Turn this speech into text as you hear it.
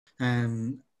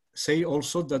and say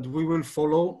also that we will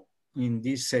follow in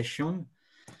this session.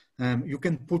 You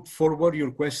can put forward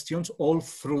your questions all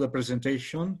through the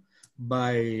presentation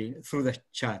through the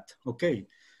chat, okay?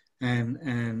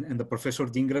 And the Professor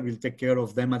Dingra will take care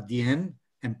of them at the end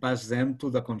and pass them to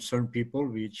the concerned people,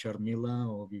 be it Sharmila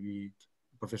or be it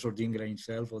Professor Dingra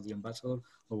himself or the ambassador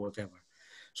or whatever.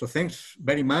 So thanks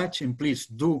very much, and please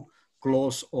do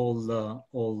close all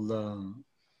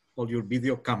your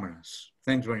video cameras.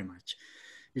 Thanks very much.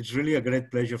 It's really a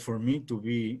great pleasure for me to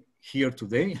be here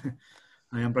today.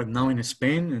 I am right now in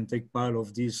Spain and take part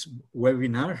of this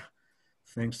webinar.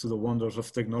 Thanks to the wonders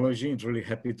of technology, I'm really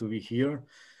happy to be here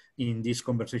in this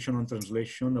conversation on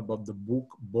translation about the book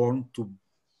Born to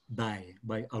Die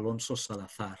by Alonso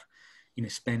Salazar. In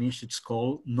Spanish, it's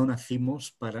called No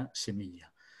nacimos para semilla.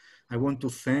 I want to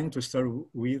start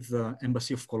with the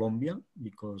Embassy of Colombia,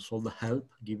 because all the help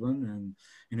given,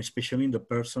 and especially in the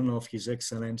person of His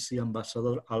Excellency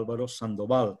Ambassador Álvaro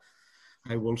Sandoval.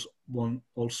 I want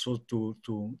also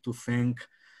to thank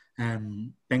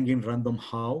Penguin Random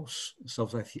House,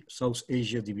 South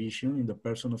Asia Division, in the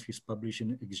person of his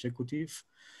publishing executive,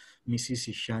 Mrs.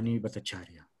 Ishani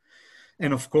Bhattacharya.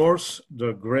 And of course,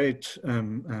 the great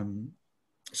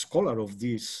scholar of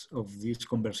this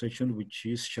conversation, which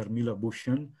is Sharmila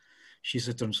Bhushan. She's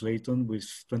a translator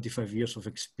with 25 years of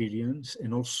experience,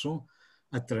 and also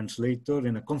a translator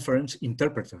and a conference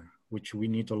interpreter, which we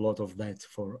need a lot of that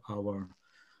for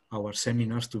our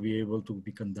seminars to be able to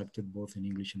be conducted both in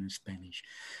English and in Spanish.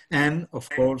 And of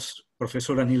course,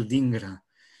 Professor Anil Dingra.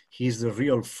 He's the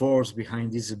real force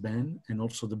behind this event and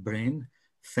also the brain.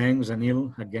 Thanks,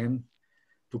 Anil, again,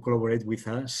 to collaborate with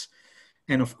us.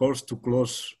 And of course, to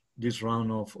close this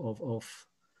round of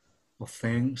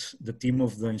thanks, the team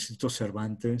of the Instituto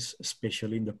Cervantes,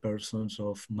 especially in the persons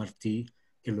of Martí,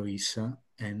 Eloisa,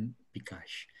 and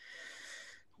Pikash.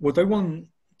 What I want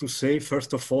to say,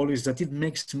 first of all, is that it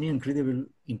makes me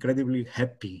incredibly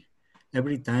happy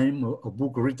every time a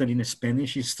book written in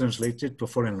Spanish is translated to a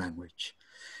foreign language,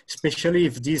 especially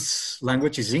if this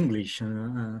language is English,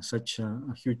 such a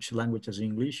huge language as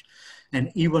English.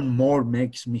 And even more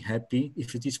makes me happy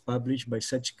if it is published by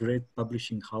such great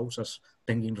publishing house as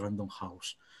Penguin Random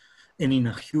House, and in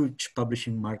a huge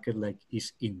publishing market like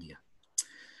is India.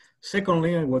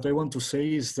 Secondly, what I want to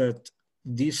say is that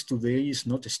this today is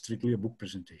not strictly a book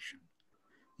presentation.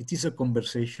 It is a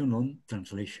conversation on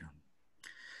translation.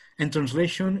 And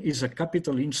translation is a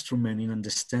capital instrument in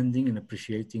understanding and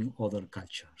appreciating other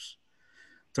cultures.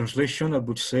 Translation, I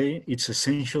would say, it's an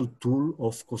essential tool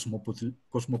of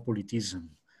cosmopolitism.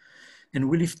 And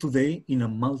we live today in a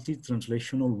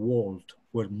multi-translational world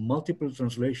where multiple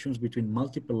translations between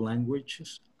multiple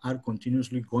languages are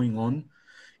continuously going on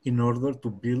in order to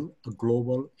build a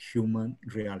global human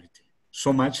reality.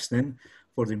 So much then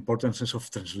for the importance of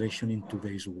translation in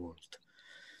today's world.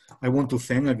 I want to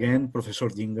thank again Professor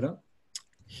Dingra.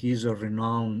 He's a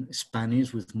renowned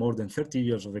Spanish with more than 30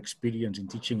 years of experience in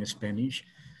teaching Spanish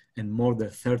and more than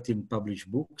 13 published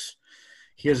books.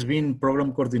 He has been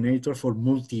program coordinator for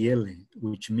Multi-ELE,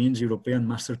 which means European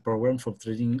Master Program for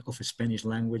Training of Spanish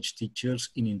Language Teachers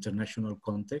in International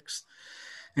Context.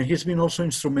 And he's been also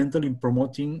instrumental in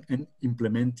promoting and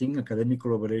implementing academic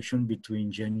collaboration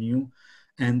between GNU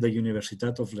and the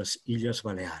Universitat of las Illes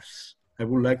Balears. I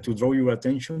would like to draw your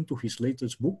attention to his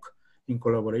latest book in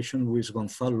collaboration with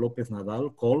Gonzalo López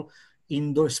Nadal called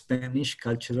Indo-Spanish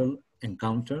Cultural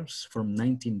Encounters from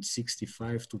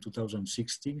 1965 to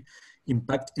 2016,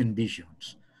 Impact and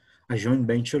Visions, a joint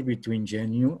venture between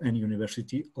GNU and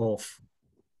University of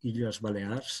Illes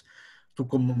Balears to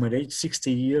commemorate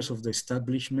 60 years of the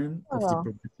establishment of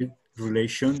diplomatic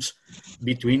relations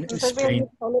between Spain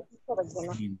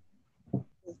and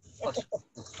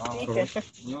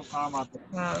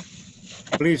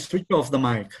Please switch off the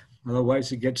mic,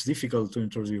 otherwise it gets difficult to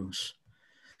introduce.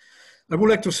 I would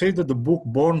like to say that the book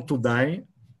Born to Die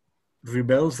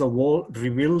reveals the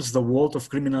world of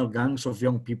criminal gangs of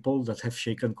young people that have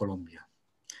shaken Colombia.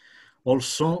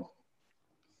 Also,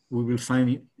 we will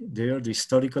find there the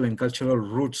historical and cultural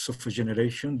roots of a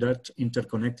generation that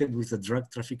interconnected with the drug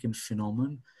trafficking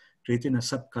phenomenon, creating a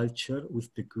subculture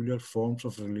with peculiar forms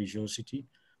of religiosity,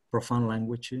 profound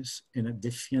languages, and a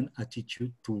defiant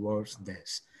attitude towards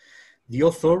death. The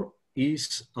author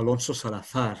is Alonso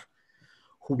Salazar,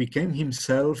 who became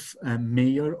himself a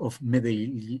mayor of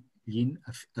Medellin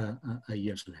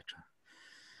years later.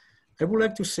 I would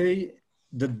like to say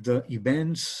that the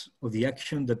events or the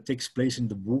action that takes place in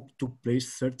the book took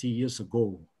place 30 years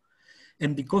ago.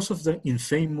 And because of the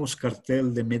infamous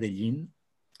cartel de Medellin,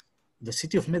 the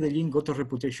city of Medellin got a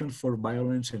reputation for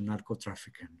violence and narco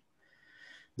trafficking.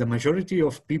 The majority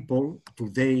of people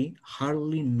today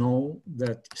hardly know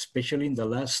that, especially in the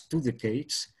last 2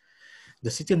 decades,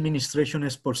 the city administration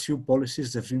has pursued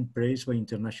policies that have been praised by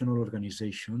international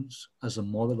organizations as a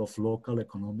model of local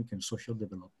economic and social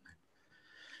development.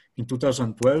 In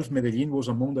 2012, Medellin was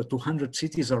among the 200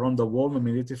 cities around the world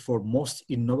nominated for Most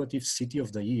Innovative City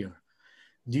of the Year,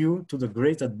 due to the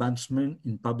great advancement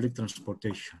in public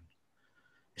transportation,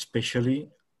 especially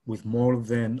with more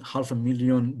than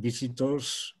 500,000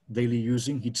 visitors daily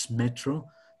using its metro,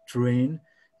 train,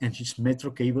 and its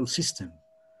metro cable system,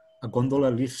 a gondola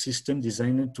lift system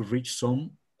designed to reach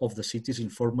some of the city's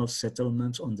informal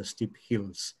settlements on the steep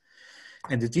hills.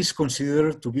 And it is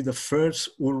considered to be the first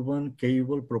urban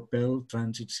cable-propelled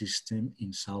transit system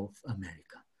in South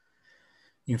America.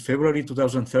 In February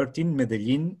 2013,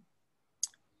 Medellin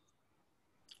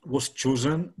was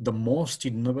chosen the most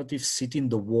innovative city in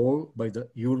the world by the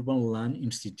Urban Land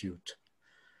Institute,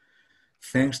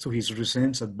 thanks to his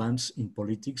recent advance in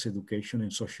politics, education,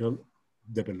 and social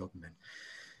development.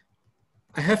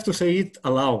 I have to say it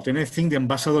aloud, and I think the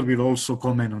ambassador will also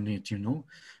comment on it,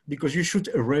 because you should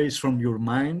erase from your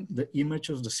mind the image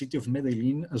of the city of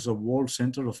Medellin as a world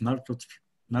center of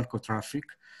narco traffic,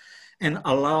 and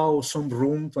allow some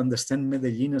room to understand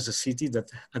Medellin as a city that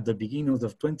at the beginning of the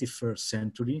 21st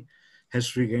century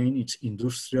has regained its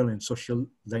industrial and social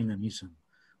dynamism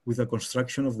with the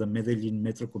construction of the Medellin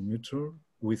Metro commuter,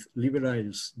 with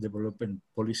liberalized development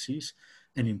policies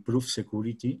and improved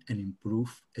security and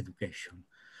improved education.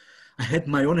 I had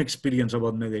my own experience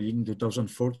about Medellin in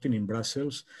 2014 in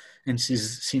Brussels, and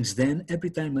since then,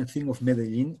 every time I think of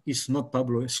Medellin, it's not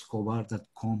Pablo Escobar that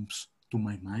comes to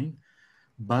my mind,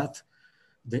 but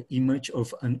the image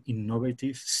of an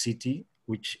innovative city,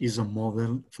 which is a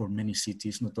model for many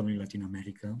cities, not only Latin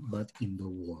America, but in the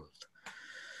world.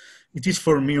 It is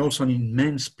for me also an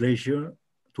immense pleasure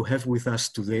to have with us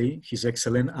today His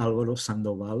Excellent Álvaro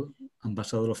Sandoval,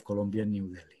 Ambassador of Colombia in New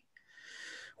Delhi,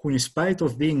 who in spite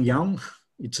of being young,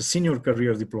 it's a senior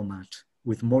career diplomat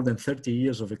with more than 30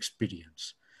 years of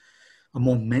experience.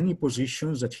 Among many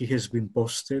positions that he has been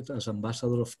posted as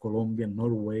Ambassador of Colombia,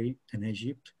 Norway, and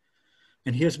Egypt,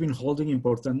 and he has been holding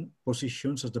important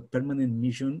positions at the permanent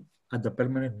mission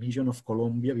of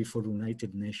Colombia before the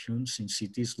United Nations in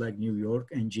cities like New York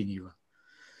and Geneva.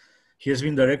 He has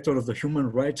been director of the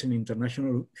Human Rights and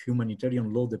International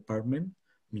Humanitarian Law Department,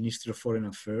 Ministry of Foreign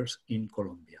Affairs in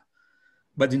Colombia.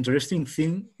 But the interesting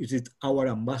thing is that our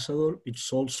ambassador is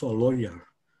also a lawyer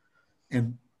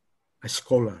and a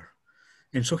scholar.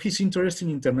 And so his interest in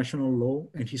international law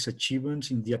and his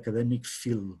achievements in the academic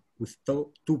field with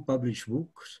 2 published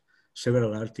books,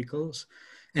 several articles,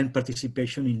 and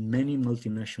participation in many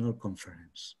multinational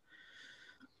conferences.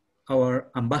 Our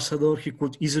ambassador, he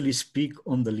could easily speak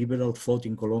on the liberal thought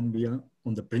in Colombia,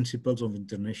 on the principles of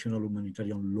international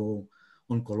humanitarian law,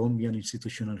 on Colombian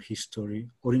institutional history,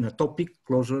 or in a topic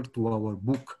closer to our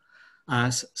book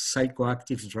as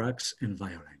psychoactive drugs and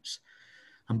violence.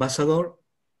 Ambassador,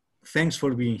 thanks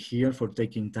for being here, for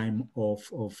taking time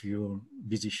off of your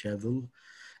busy schedule.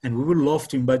 And we would love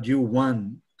to invite you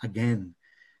again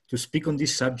to speak on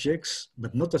these subjects,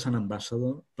 but not as an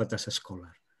ambassador, but as a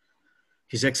scholar.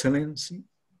 His Excellency,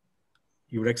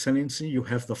 Your Excellency, you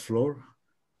have the floor,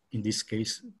 in this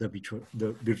case, the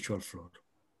virtual floor.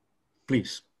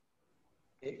 Please.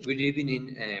 Good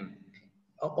evening.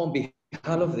 On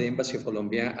behalf of the Embassy of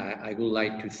Colombia, I would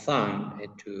like to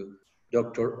thank to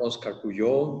Dr. Oscar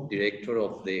Puyol, Director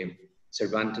of the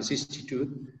Cervantes Institute,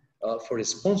 for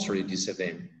sponsoring this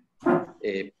event.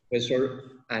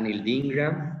 Professor Anil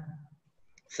Dhingra,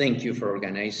 thank you for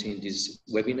organizing this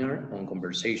webinar on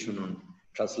conversation on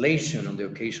translation on the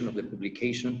occasion of the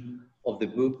publication of the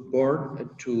book Born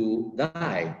to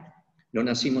Die, No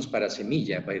Nacimos para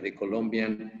Semilla, by the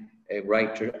Colombian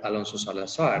writer Alonso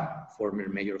Salazar, former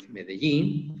mayor of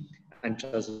Medellin, and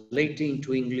translated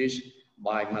into English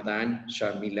by Madame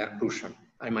Sharmila Bhushan.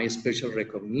 And my special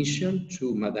recognition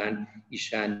to Madame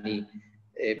Ishani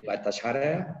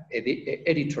Bhattacharya,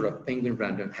 editor of Penguin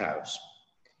Random House.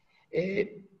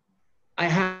 I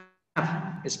have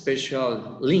a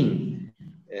special link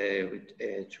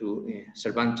to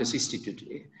Cervantes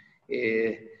Institute.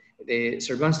 The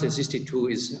Cervantes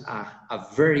Institute is a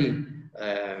very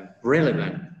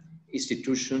relevant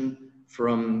institution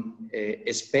from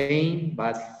Spain,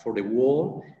 but for the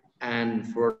world and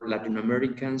for Latin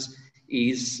Americans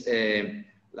is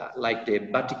like the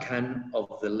Vatican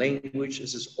of the language.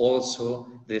 This is also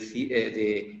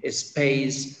the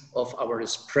space of our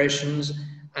expressions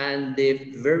and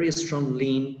the very strong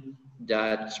link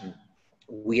that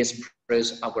we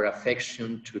express our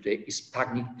affection to the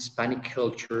Hispanic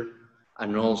culture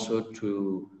and also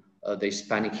to the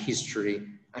Hispanic history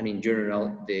and in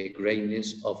general the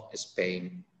greatness of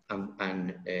Spain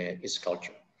and its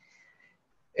culture.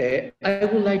 I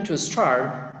would like to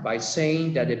start by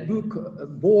saying that a book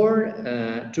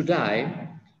Born to Die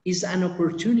is an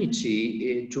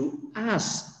opportunity to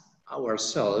ask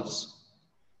ourselves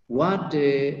what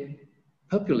the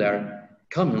popular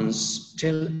commons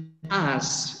tell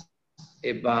us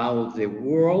about the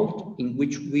world in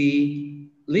which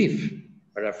we live,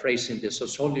 paraphrasing the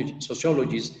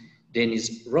sociologist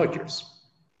Dennis Rogers.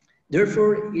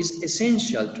 Therefore, it's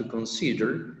essential to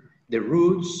consider the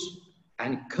roots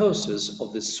and causes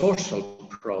of the social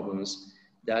problems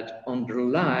that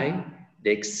underlie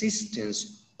the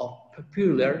existence of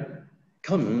popular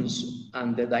commons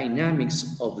and the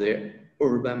dynamics of the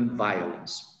urban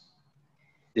violence.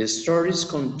 The stories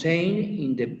contained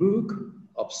in the book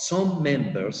of some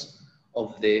members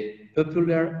of the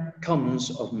popular commons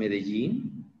of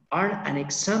Medellin are an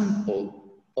example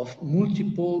of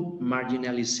multiple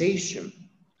marginalization,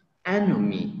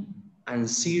 anomie, and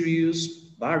serious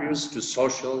barriers to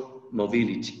social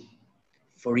mobility.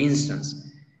 For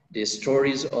instance, the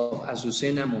stories of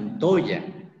Azucena Montoya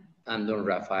and Don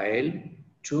Rafael,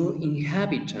 two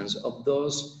inhabitants of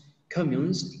those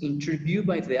communes interviewed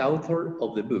by the author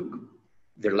of the book.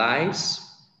 Their lives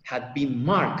had been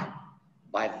marked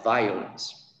by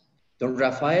violence. Don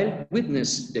Rafael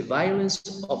witnessed the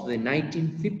violence of the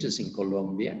 1950s in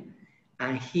Colombia,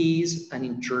 and he is an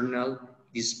internal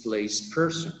displaced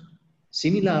person.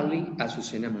 Similarly,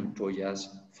 Azucena Montoya's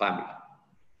family.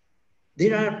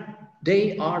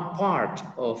 They are part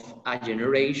of a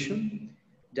generation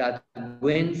that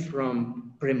went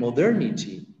from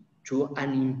pre-modernity to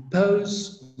an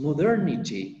imposed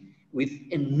modernity with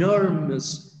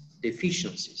enormous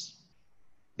deficiencies.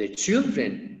 The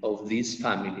children of these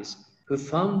families who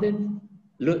founded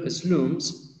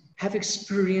slums have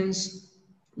experienced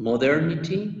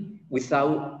modernity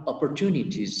without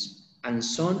opportunities, and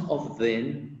some of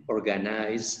them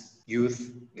organize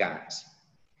youth gangs.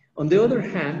 On the other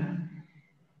hand,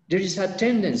 there is a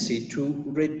tendency to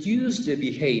reduce the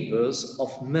behaviors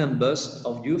of members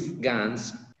of youth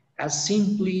gangs as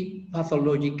simply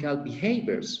pathological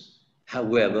behaviors.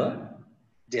 However,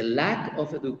 the lack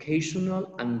of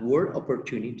educational and work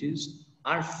opportunities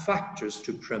are factors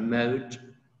to promote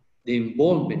the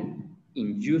involvement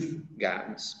in youth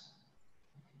gangs.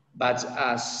 But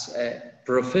as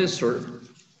Professor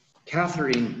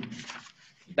Catherine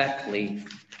Beckley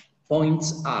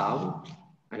points out,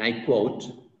 and I quote,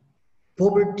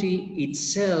 "Poverty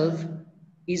itself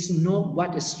is not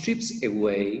what strips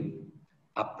away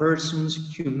a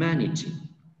person's humanity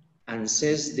and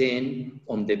sets them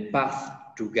on the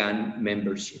path to gang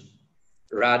membership.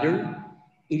 Rather,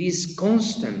 it is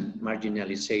constant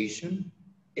marginalization,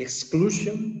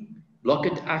 exclusion,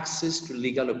 blocked access to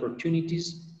legal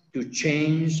opportunities to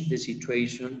change the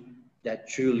situation that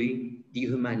truly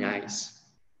dehumanize."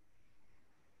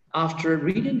 After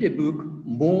reading the book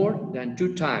more than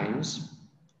 2 times,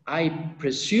 I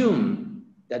presume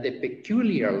that the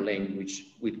peculiar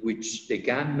language with which the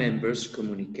gang members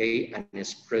communicate and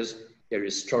express their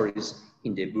stories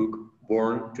in the book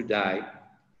Born to Die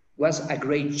was a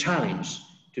great challenge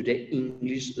to the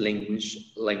English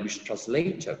language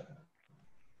translator.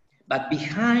 But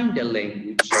behind the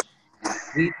language,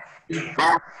 we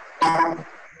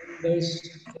members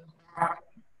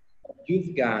of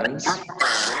youth gangs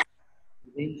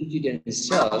identity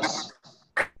themselves,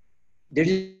 there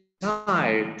is a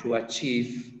desire to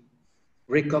achieve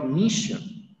recognition,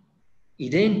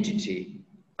 identity,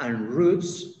 and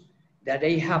roots that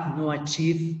they have not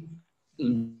achieved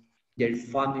in their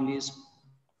families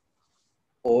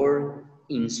or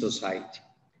in society.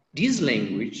 This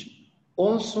language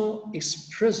also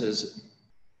expresses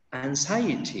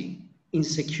anxiety,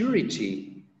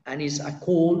 insecurity, and is a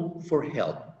call for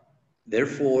help.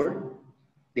 Therefore,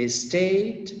 the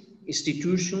state,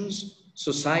 institutions,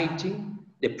 society,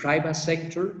 the private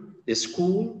sector, the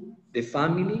school, the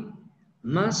family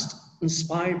must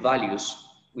inspire values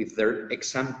with their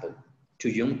example to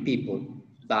young people,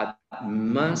 but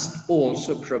must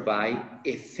also provide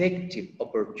effective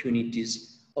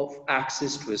opportunities of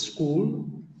access to a school,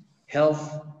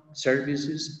 health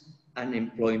services, and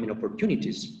employment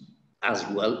opportunities, as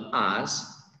well as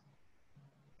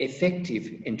effective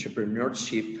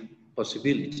entrepreneurship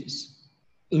possibilities.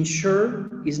 In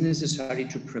short, it's necessary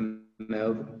to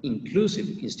promote inclusive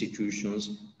institutions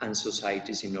and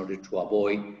societies in order to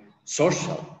avoid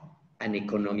social and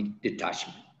economic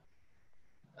detachment.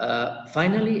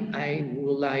 Finally, I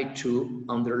would like to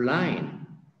underline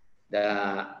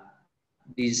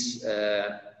this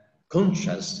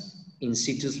contrast in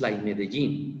cities like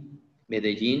Medellin.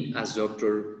 Medellin, as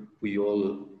Dr.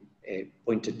 Puyol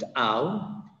pointed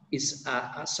out, is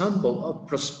a symbol of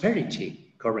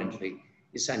prosperity currently.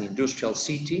 It's an industrial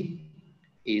city,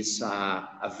 it's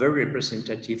a very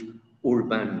representative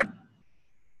urban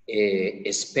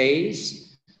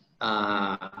space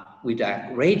with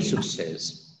a great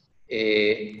success.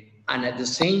 And at the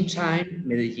same time,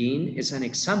 Medellin is an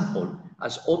example,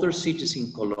 as other cities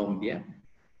in Colombia,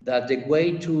 that the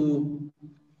way to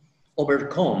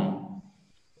overcome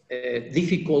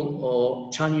difficult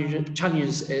or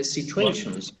challenging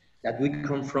situations that we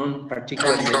confront,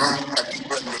 particularly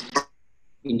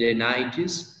in the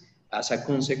 90s, as a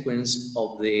consequence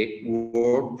of the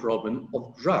world problem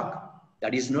of drug.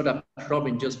 That is not a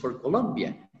problem just for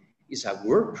Colombia. It's a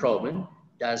world problem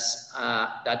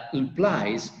that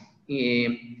implies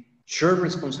shared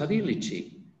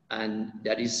responsibility, and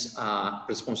that is a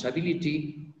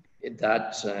responsibility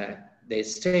that the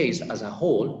states as a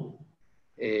whole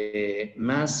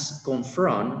must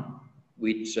confront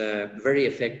with very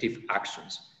effective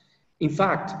actions. In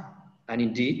fact, and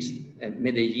indeed,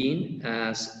 Medellin,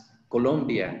 as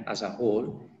Colombia as a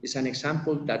whole, is an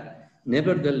example that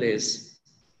nevertheless,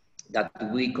 that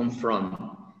we confront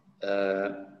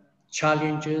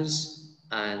challenges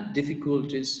and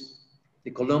difficulties,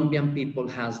 the Colombian people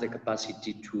has the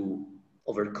capacity to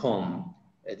overcome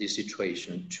this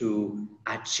situation, to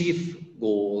achieve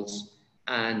goals,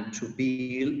 and to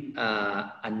build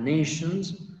a nation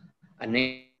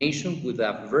with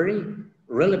a very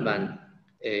relevant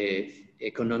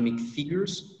economic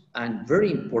figures and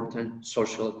very important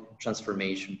social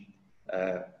transformation.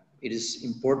 It is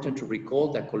important to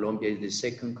recall that Colombia is the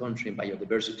second country in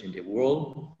biodiversity in the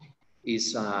world.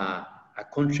 It's a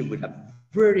country with a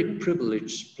very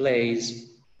privileged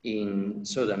place in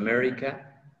South America,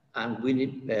 and we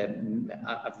need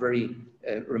a very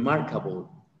remarkable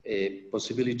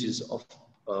possibilities of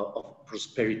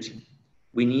prosperity.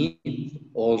 We need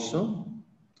also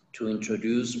to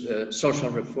introduce social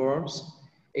reforms,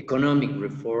 economic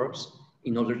reforms,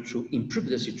 in order to improve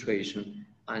the situation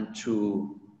and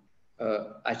to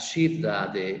achieve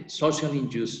that the social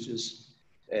injustice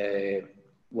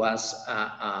was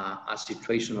a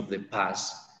situation of the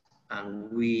past, and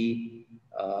we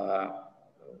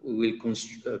will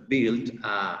build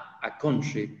a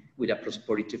country with a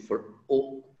prosperity for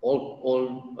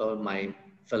all my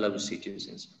fellow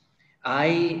citizens.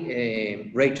 I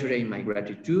reiterate my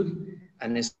gratitude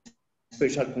and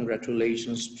special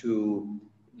congratulations to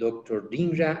Dr.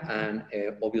 Dingra and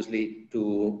obviously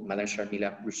to Madam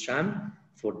Sharmila Bhushan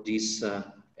for this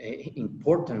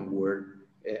important work,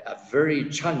 a very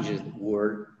challenging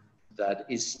work that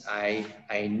is, I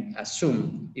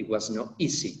assume it was not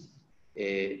easy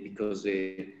because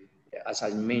as I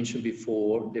mentioned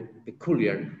before, the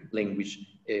peculiar language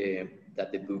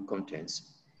that the book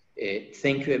contains.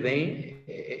 Thank you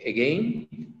again,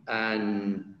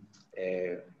 and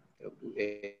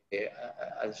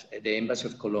as the Embassy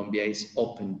of Colombia is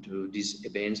open to these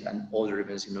events and other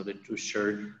events in order to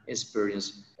share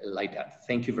experience like that.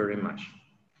 Thank you very much.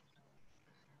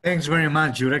 Thanks very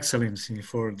much, Your Excellency,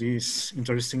 for these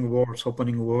interesting words,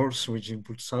 opening words, which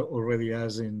puts already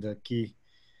us in the key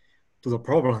to the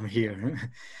problem here.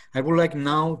 I would like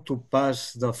now to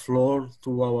pass the floor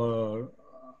to our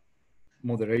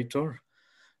moderator,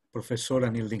 Professor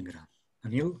Anil Dhingra.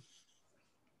 Anil?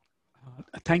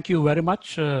 Thank you very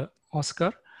much,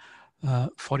 Oscar,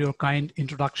 for your kind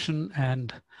introduction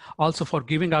and also for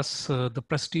giving us the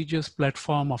prestigious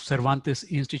platform of Cervantes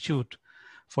Institute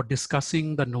for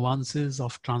discussing the nuances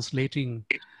of translating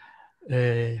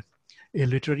a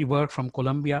literary work from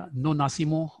Colombia, No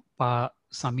Nacimos pa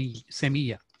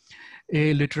Semilla.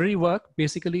 A literary work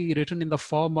basically written in the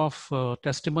form of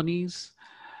testimonies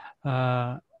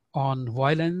on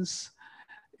violence,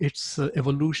 its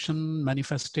evolution,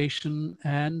 manifestation,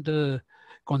 and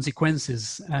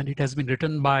consequences. And it has been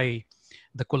written by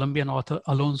the Colombian author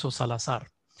Alonso Salazar.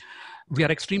 We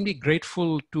are extremely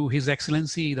grateful to His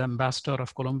Excellency, the Ambassador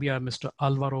of Colombia, Mr.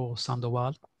 Alvaro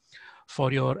Sandoval,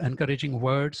 for your encouraging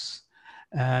words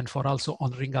and for also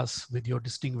honoring us with your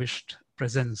distinguished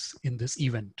presence in this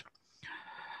event.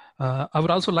 I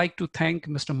would also like to thank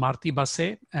Mr. Marti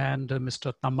Basse and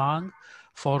Mr. Tamang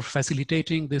for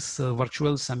facilitating this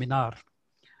virtual seminar.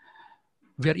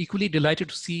 We are equally delighted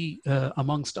to see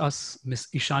amongst us Ms.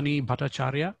 Ishani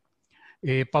Bhattacharya,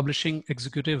 a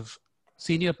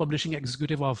senior publishing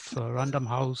executive of Random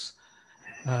House,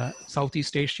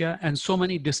 Southeast Asia, and so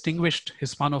many distinguished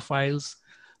Hispanophiles,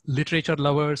 literature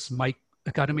lovers, my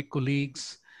academic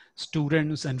colleagues,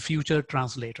 students, and future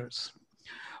translators.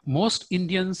 Most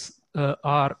Indians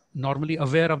are normally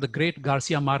aware of the great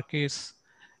Garcia Marquez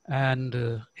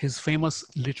and his famous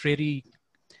literary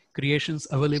creations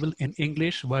available in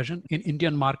English version in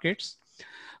Indian markets.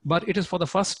 But it is for the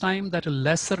first time that a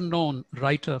lesser known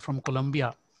writer from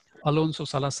Colombia, Alonso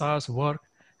Salazar's work,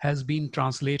 has been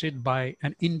translated by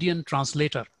an Indian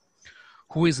translator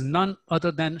who is none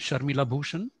other than Sharmila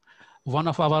Bhushan, one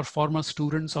of our former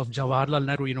students of Jawaharlal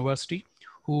Nehru University,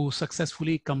 who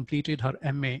successfully completed her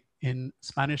MA in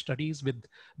Spanish studies with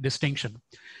distinction.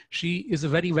 She is a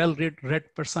very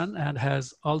well-read person and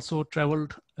has also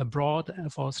traveled abroad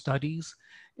for studies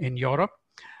in Europe.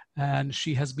 And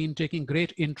she has been taking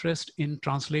great interest in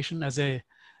translation as a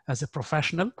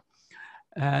professional.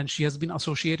 And she has been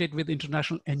associated with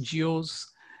international NGOs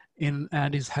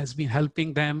has been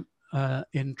helping them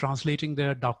in translating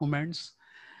their documents,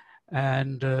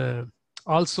 and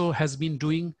also has been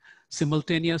doing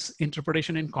simultaneous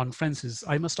interpretation in conferences.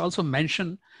 I must also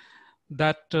mention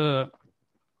that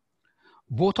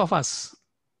both of us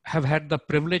have had the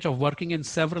privilege of working in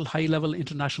several high-level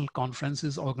international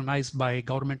conferences organized by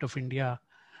Government of India,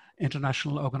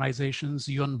 international organizations,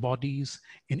 UN bodies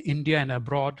in India and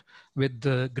abroad with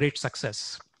great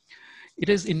success. It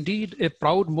is indeed a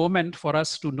proud moment for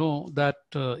us to know that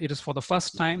it is for the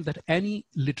first time that any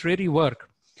literary work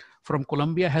from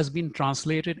Colombia has been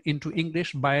translated into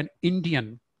English by an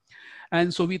Indian.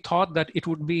 And so we thought that it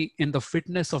would be in the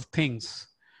fitness of things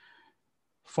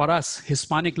for us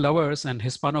Hispanic lovers and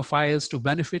Hispanophiles to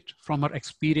benefit from our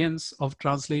experience of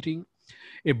translating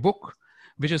a book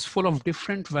which is full of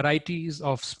different varieties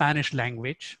of Spanish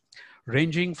language,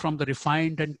 ranging from the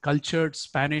refined and cultured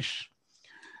Spanish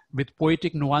with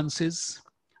poetic nuances,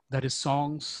 that is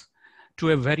songs,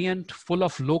 to a variant full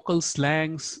of local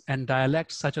slangs and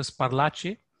dialects such as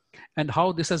parlache, and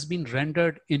how this has been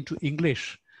rendered into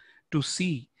English to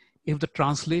see if the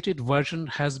translated version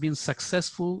has been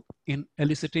successful in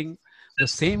eliciting the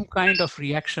same kind of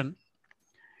reaction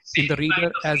in the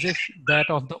reader as if that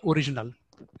of the original.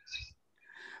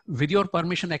 With your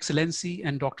permission, Excellency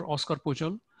and Dr. Oscar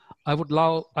Pujol, I would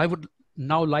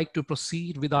now like to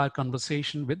proceed with our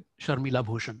conversation with Sharmila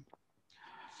Bhushan.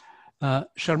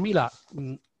 Sharmila,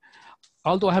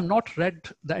 although I have not read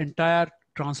the entire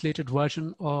translated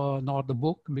version nor the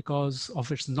book because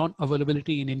of its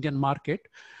non-availability in Indian market,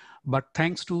 but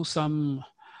thanks to some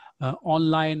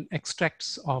online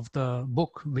extracts of the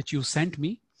book which you sent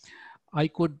me, I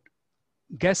could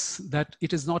guess that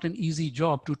it is not an easy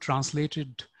job to translate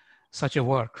such a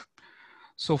work.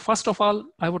 So first of all,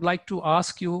 I would like to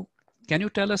ask you, can you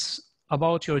tell us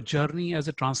about your journey as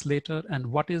a translator and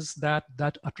what is that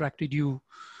attracted you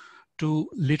to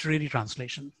literary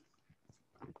translation?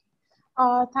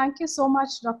 Thank you so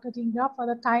much, Dr. Dhingra, for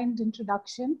the kind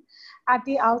introduction. At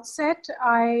the outset,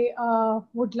 I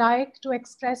would like to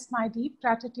express my deep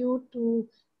gratitude to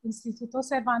Instituto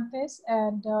Cervantes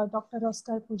and Dr.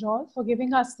 Oscar Pujol for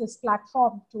giving us this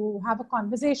platform to have a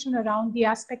conversation around the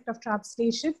aspect of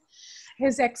translation.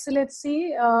 His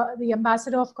Excellency, the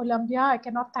Ambassador of Colombia, I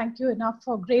cannot thank you enough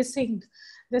for gracing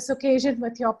this occasion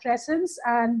with your presence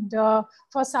and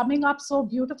for summing up so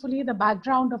beautifully the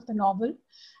background of the novel.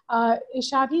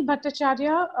 Ishani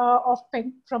Bhattacharya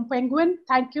from Penguin,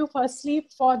 thank you firstly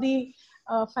for the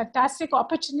fantastic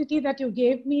opportunity that you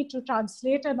gave me to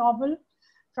translate a novel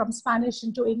from Spanish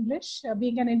into English.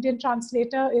 Being an Indian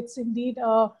translator, it's indeed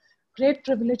a great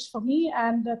privilege for me,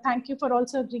 and thank you for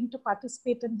also agreeing to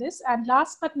participate in this. And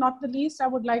last but not the least, I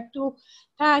would like to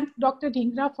thank Dr.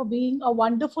 Dhingra for being a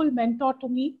wonderful mentor to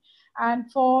me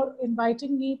and for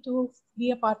inviting me to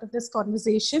be a part of this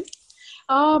conversation.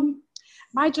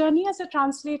 My journey as a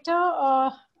translator,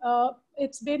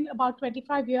 it's been about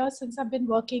 25 years since I've been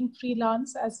working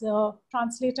freelance as a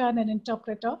translator and an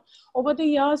interpreter. Over the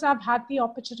years, I've had the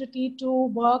opportunity to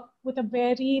work with a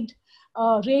varied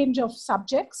range of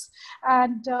subjects.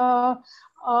 And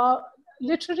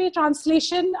literary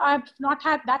translation, I've not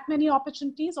had that many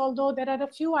opportunities, although there are a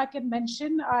few I can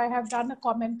mention. I have done a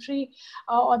commentary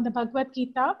on the Bhagavad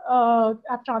Gita.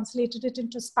 I've translated it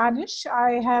into Spanish.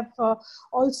 I have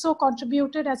also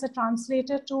contributed as a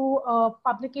translator to a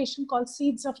publication called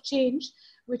Seeds of Change,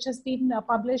 which has been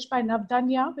published by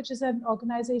Navdanya, which is an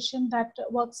organization that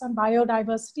works on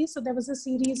biodiversity. So there was a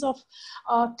series of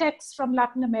texts from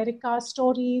Latin America,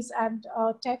 stories and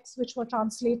texts which were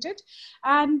translated.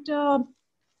 And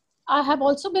I have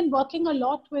also been working a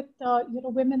lot with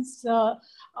women's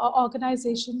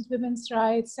organizations, women's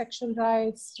rights, sexual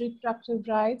rights, reproductive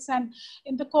rights. And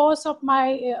in the course of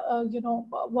my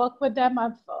work with them,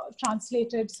 I've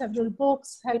translated several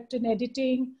books, helped in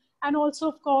editing, and also,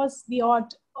 of course, the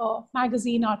odd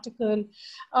magazine article.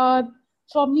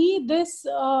 for me, this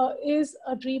is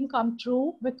a dream come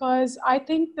true, because I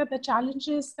think that the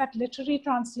challenges that literary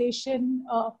translation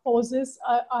poses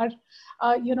are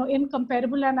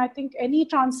incomparable. And I think any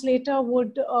translator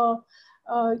would,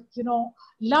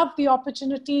 love the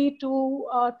opportunity to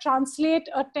translate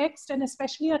a text, and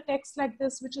especially a text like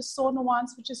this, which is so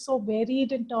nuanced, which is so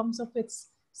varied in terms of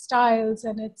its styles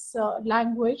and its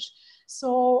language.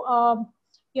 So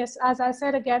yes, as I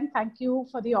said again, thank you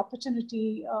for the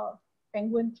opportunity,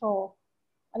 Penguin, for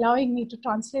allowing me to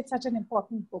translate such an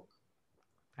important book.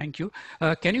 Thank you.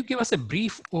 Can you give us a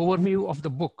brief overview of the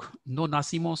book, No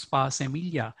Nacimos pa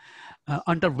Semilla?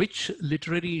 Under which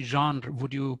literary genre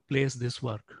would you place this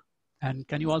work? And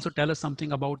can you also tell us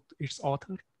something about its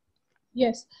author?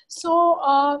 Yes. So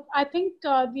I think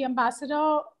the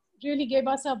ambassador really gave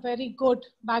us a very good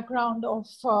background of,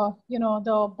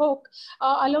 the book.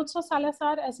 Alonso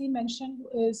Salazar, as he mentioned,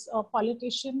 is a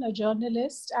politician, a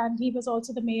journalist, and he was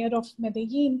also the mayor of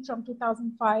Medellin from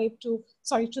 2008 to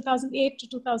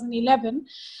 2011.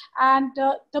 And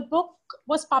the book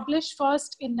was published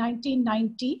first in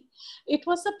 1990. It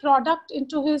was a product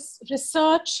into his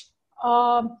research,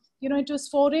 into his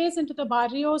forays into the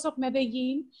barrios of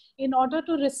Medellin in order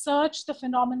to research the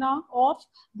phenomena of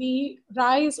the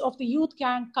rise of the youth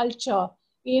gang culture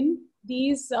in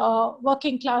these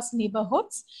working class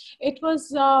neighborhoods. It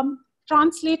was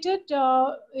translated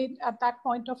at that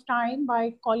point of time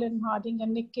by Colin Harding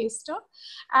and Nick Caster.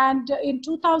 And in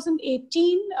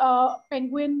 2018,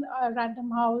 Penguin Random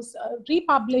House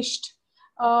republished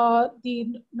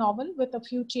the novel with a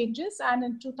few changes. And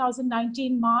in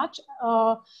 2019 March,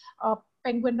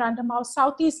 Penguin Random House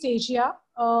Southeast Asia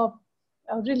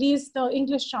released the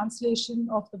English translation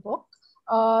of the book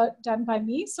done by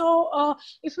me. So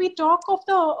if we talk of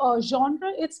the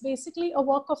genre, it's basically a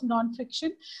work of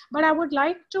nonfiction. But I would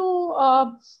like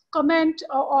to comment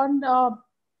on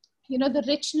the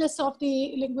richness of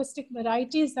the linguistic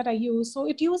varieties that I use. So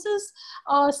it uses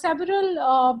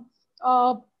several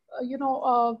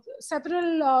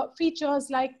features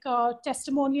like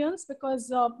testimonials, because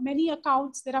there are many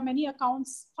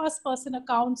accounts, first-person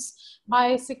accounts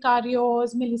by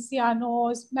sicarios,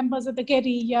 milicianos, members of the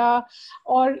guerrilla,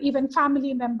 or even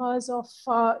family members of,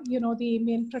 the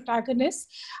main protagonists.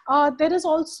 There is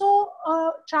also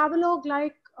a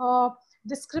travelogue-like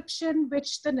description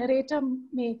which the narrator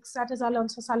makes, that is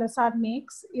Alonso Salazar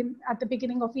makes at the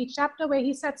beginning of each chapter, where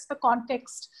he sets the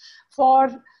context for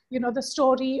the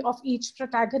story of each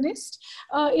protagonist.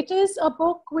 It is a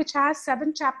book which has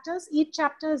 7 chapters. Each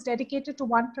chapter is dedicated to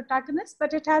one protagonist,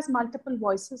 but it has multiple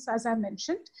voices, as I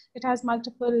mentioned. It has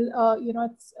multiple,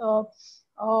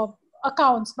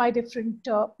 accounts by different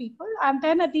people. And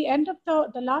then at the end of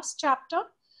the last chapter,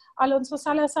 Alonso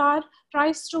Salazar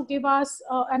tries to give us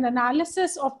an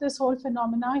analysis of this whole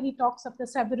phenomena. He talks of the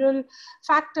several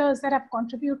factors that have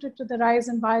contributed to the rise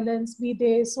in violence, be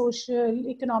they social,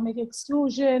 economic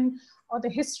exclusion, or the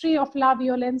history of La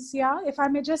Violencia. If I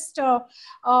may just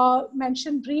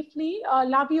mention briefly,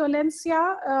 La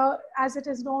Violencia, as it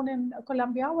is known in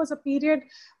Colombia, was a period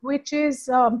which is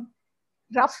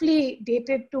roughly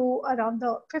dated to around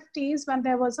the 50s, when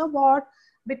there was a war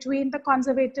between the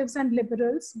conservatives and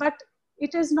liberals, but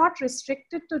it is not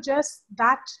restricted to just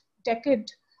that decade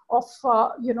of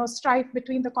strife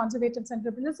between the conservatives and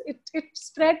liberals. It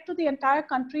spread to the entire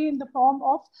country in the form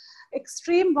of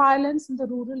extreme violence in the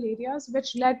rural areas,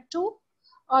 which led to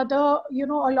a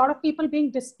lot of people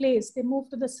being displaced. They moved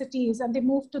to the cities and they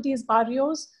moved to these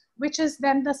barrios, which is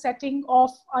then the setting of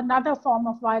another form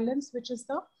of violence, which is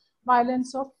the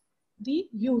violence of the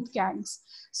youth gangs.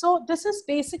 So this is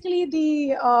basically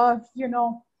the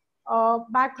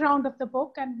background of the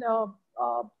book, and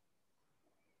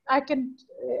I can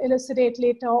elucidate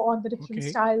later on the different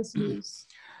styles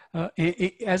used.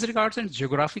 As regards its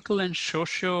geographical and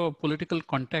socio-political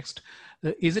context,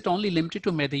 is it only limited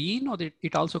to Medellin, or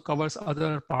it also covers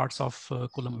other parts of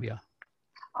Colombia?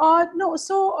 No,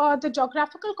 so the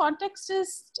geographical context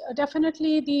is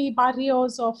definitely the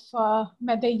barrios of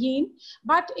Medellin,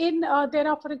 but there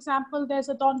are, for example, there's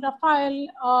a Don Rafael,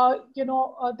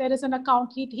 there is an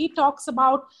account, he talks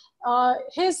about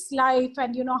his life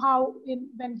and, how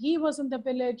when he was in the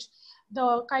village,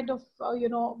 the kind of,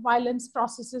 violence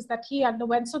processes that he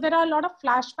underwent. So there are a lot of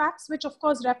flashbacks, which of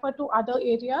course refer to other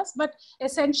areas, but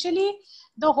essentially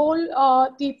the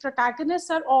whole, the protagonists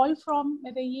are all from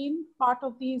Medellin, part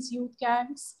of these youth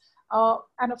gangs,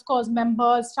 and of course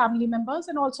members, family members.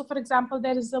 And also, for example,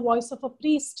 there is the voice of a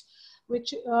priest,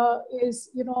 which is,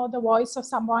 the voice of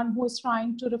someone who is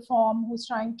trying to reform, who's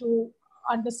trying to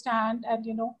understand and,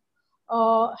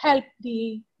 help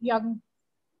the young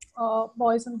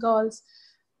boys and girls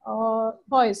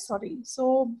boys, sorry.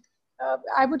 So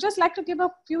I would just like to give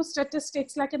a few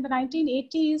statistics. Like in the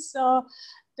 1980s,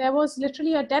 there was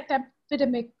literally a death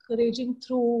epidemic raging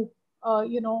through,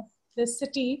 this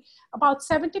city. About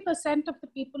 70% of the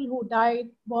people who died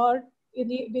were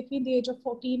between the age of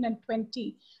 14 and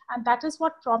 20. And that is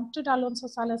what prompted Alonso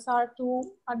Salazar to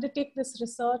undertake this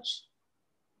research,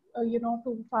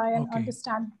 to try and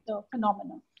understand the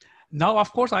phenomenon. Now,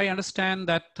 of course, I understand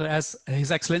that as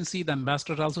His Excellency, the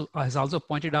Ambassador has also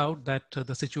pointed out that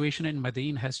the situation in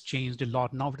Medellin has changed a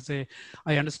lot. Now,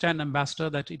 I understand, Ambassador,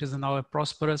 that it is now a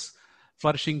prosperous,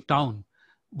 flourishing town.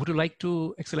 Would you like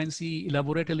to, Excellency,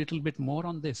 elaborate a little bit more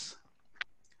on this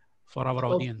for our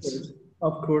audience?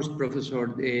 Of course, Professor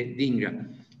Dingra.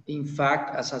 In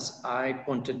fact, as I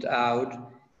pointed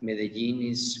out, Medellin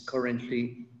is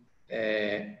currently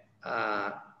a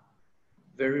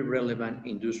very relevant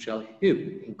industrial hub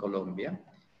in Colombia.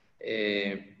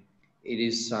 It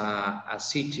is a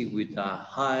city with a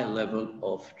high level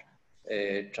of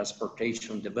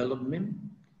transportation development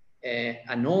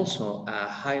and also a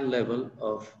high level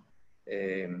of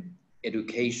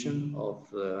education of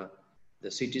the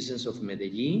citizens of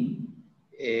Medellin,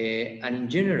 and in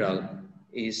general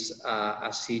is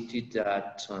a city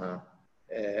that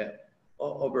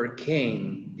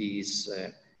overcame this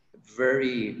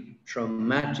very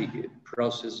traumatic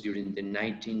process during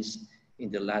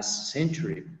in the last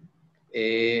century.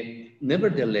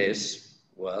 Nevertheless,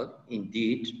 well,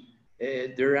 indeed,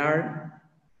 there are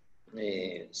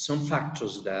some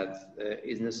factors that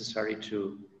is necessary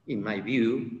to, in my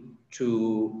view,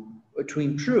 to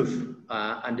improve,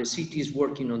 and the city is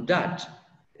working on that.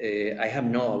 I have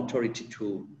no authority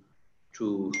to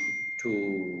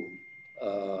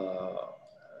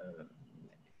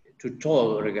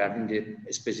talk regarding the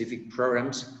specific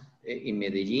programs in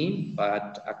Medellin,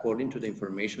 but according to the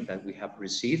information that we have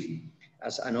received,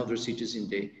 as and other cities in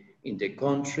the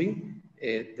country,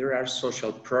 there are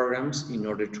social programs in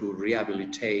order to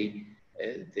rehabilitate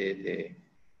the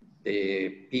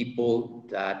people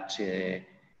that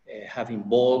have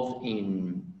involved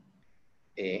in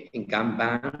gun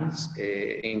bans,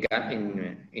 in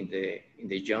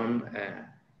the young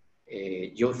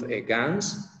youth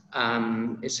gangs.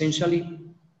 Essentially,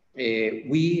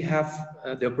 we have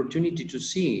the opportunity to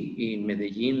see in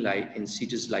Medellin, like in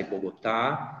cities like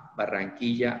Bogota,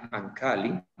 Barranquilla, and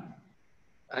Cali,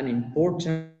 an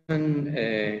important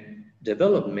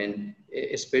development,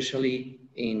 especially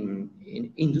in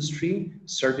industry,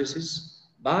 services,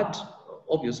 but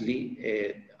obviously,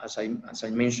 as I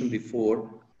mentioned before,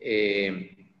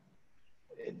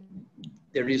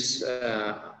 there is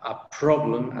a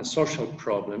problem, a social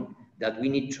problem that we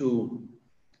need to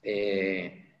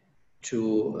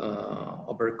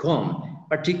overcome,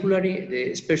 particularly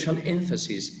the special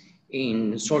emphasis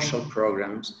in social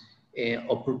programs,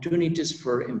 opportunities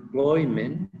for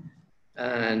employment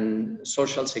and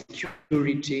social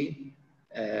security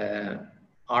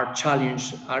are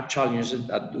challenges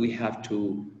that we have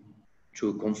to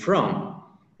confront.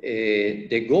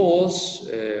 The goals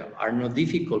are not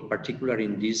difficult, particularly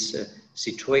in these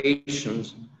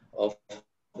situations of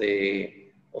the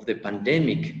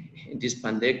pandemic, in this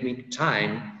pandemic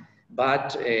time,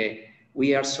 but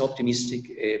we are so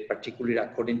optimistic, particularly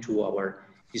according to our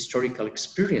historical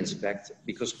experience,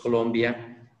 because Colombia,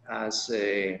 as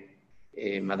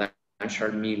Madame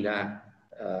Sharmila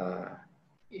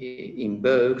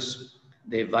invokes,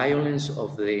 the violence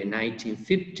of the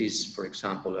 1950s, for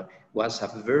example, was a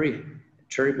very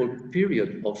terrible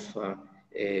period of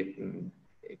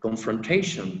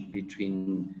confrontation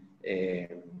between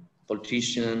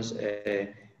politicians,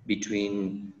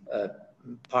 between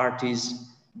parties,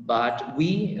 but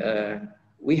we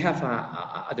have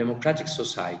a democratic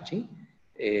society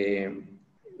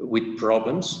with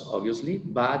problems, obviously,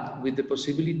 but with the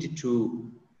possibility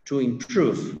to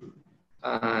improve.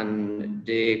 And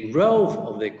the growth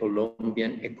of the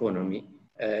Colombian economy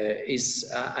is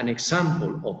an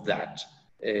example of that.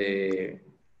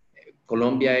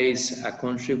 Colombia is a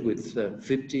country with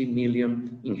 50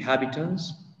 million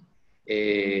inhabitants.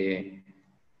 We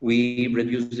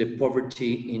reduced the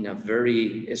poverty in a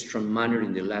very strong manner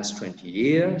in the last 20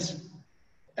 years.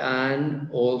 And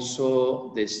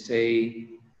also the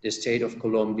state of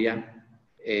Colombia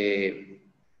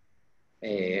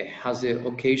has the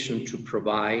occasion to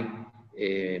provide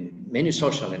many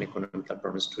social and economic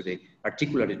programs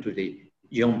particularly to the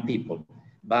young people.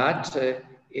 But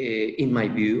in my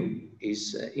view,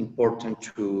 it's important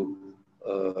to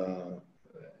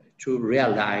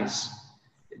realize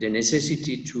the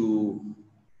necessity to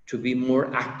be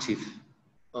more active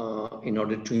in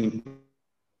order to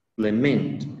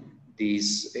implement these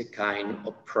kind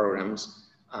of programs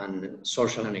and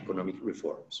social and economic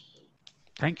reforms.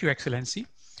 Thank you, Excellency.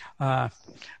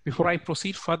 Before I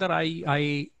proceed further,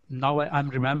 I'm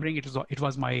remembering it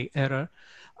was my error.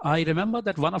 I remember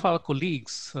that one of our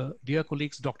colleagues, dear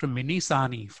colleagues, Dr. Mini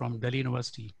Sani from Delhi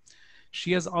University,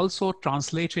 she has also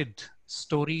translated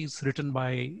stories written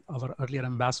by our earlier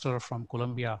ambassador from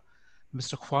Colombia,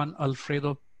 Mr. Juan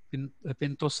Alfredo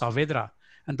Pinto Saavedra,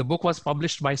 and the book was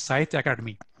published by Sahitya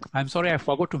Academy. I'm sorry, I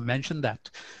forgot to mention that.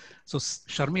 So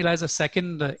Sharmila is a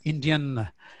second Indian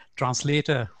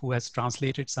translator who has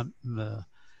translated some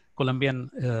Colombian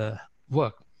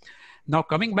work. Now,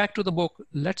 coming back to the book,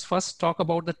 let's first talk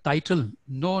about the title,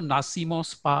 No Nacimos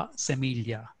pa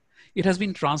Semilla. It has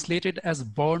been translated as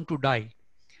Born to Die.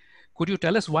 Could you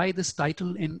tell us why this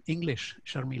title in English,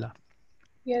 Sharmila?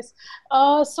 Yes.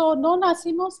 So No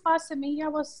Nacimos pa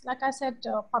Semilla was, like I said,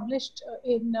 published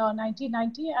in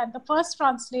 1990, and the first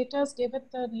translators gave it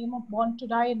the name of Born to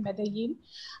Die in Medellin.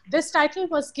 This title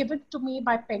was given to me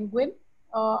by Penguin.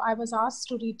 I was asked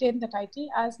to retain the title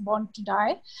as Born to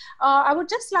Die. I would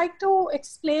just like to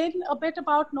explain a bit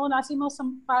about No Nacimos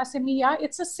pa Semilla.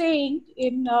 It's a saying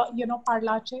in,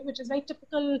 Parlache, which is very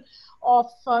typical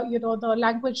of, the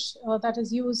language that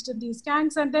is used in these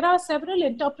gangs. And there are several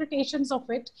interpretations of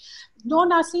it. No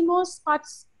Nacimos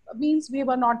means we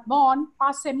were not born.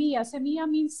 Pa Semilla. Semilla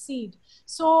means seed.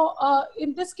 So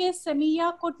in this case,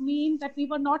 Semilla could mean that we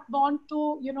were not born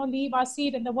to, leave our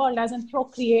seed in the world, as in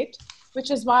procreate, which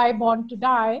is why Born to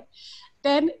Die.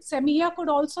 Then Semilla could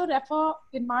also refer,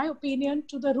 in my opinion,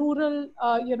 to the rural,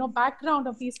 background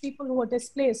of these people who were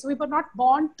displaced. So we were not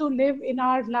born to live in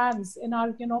our lands, in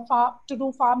our, to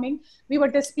do farming. We were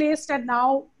displaced, and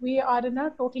now we are in a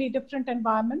totally different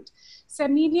environment.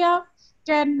 Semilla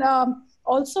can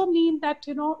also mean that,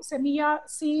 Semilla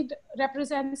seed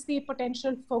represents the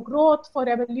potential for growth, for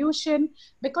evolution.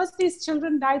 Because these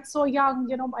children died so young,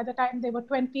 by the time they were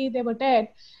 20, they were dead.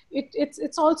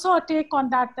 It's also a take on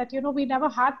that, we never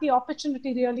had the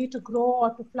opportunity really to grow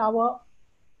or to flower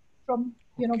from,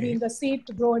 being the seed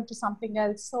to grow into something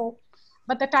else. So,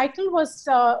 but the title was,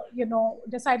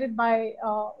 decided by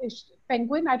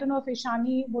Penguin. I don't know if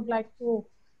Ishani would like to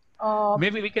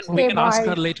maybe we can ask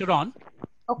her later on.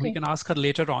 Okay. We can ask her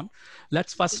later on.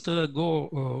 Let's first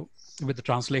go with the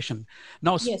translation.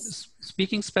 Now, yes.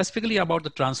 Speaking specifically about the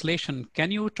translation,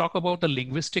 can you talk about the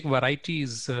linguistic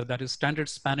varieties, that is standard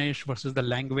Spanish versus the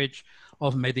language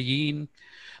of Medellin?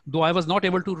 Though I was not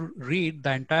able to read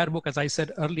the entire book, as I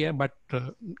said earlier, but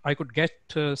I could get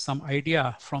some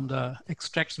idea from the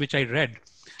extracts which I read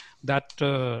that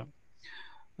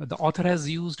the author has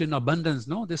used in abundance,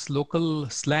 this local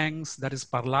slangs, that is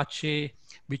parlache,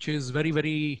 which is very,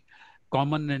 very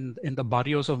common in the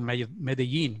barrios of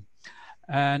Medellin.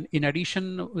 And in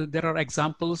addition, there are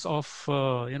examples of,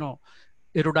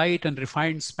 erudite and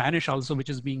refined Spanish also, which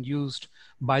is being used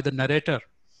by the narrator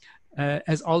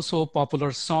as also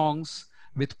popular songs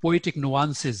with poetic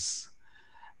nuances.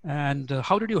 And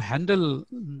how did you handle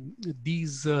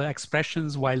these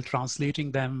expressions while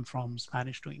translating them from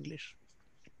Spanish to English?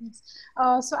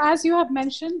 So as you have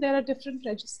mentioned, there are different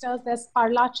registers. There's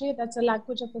parlache, that's a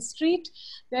language of the street.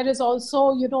 There is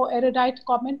also, erudite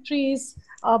commentaries,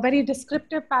 very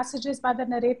descriptive passages by the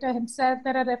narrator himself.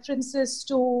 There are references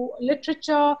to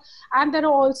literature, and there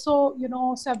are also,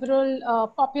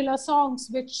 several popular songs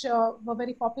which were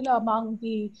very popular among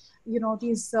the,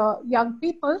 these young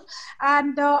people.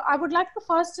 And I would like to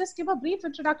first just give a brief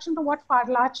introduction to what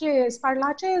parlache is.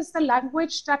 Parlache is the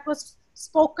language that was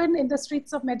spoken in the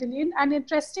streets of Medellin. And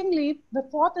interestingly,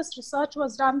 before this research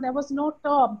was done, there was no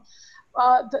term.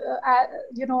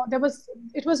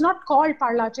 It was not called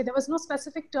parlache. There was no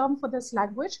specific term for this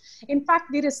language. In fact,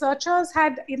 the researchers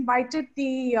had invited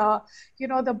the,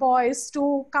 the boys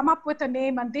to come up with a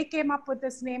name, and they came up with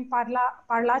this name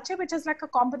parlache, which is like a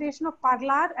combination of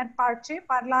parlar and parche.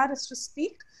 Parlar is to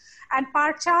speak, and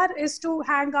parchar is to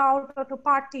hang out or to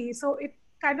party. So it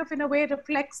kind of in a way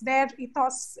reflects their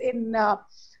ethos in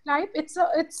life. It's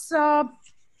a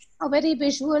very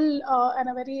visual and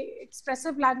a very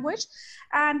expressive language.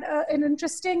 And an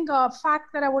interesting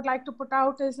fact that I would like to put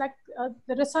out is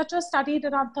the researchers studied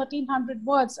around 1,300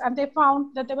 words, and they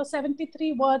found that there were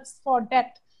 73 words for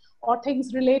death or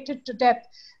things related to death.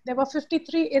 There were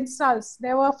 53 insults.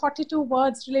 There were 42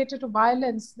 words related to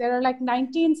violence. There are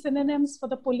 19 synonyms for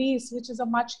the police, which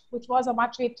was a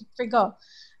much hated figure.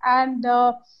 And,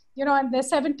 and there's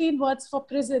 17 words for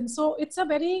prison. So it's a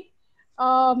very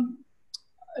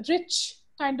rich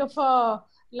kind of a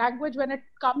language when it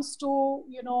comes to,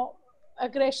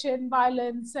 aggression,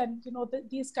 violence, and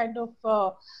these kind of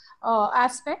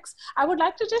aspects. I would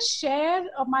like to just share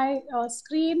my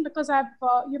screen because I've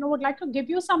would like to give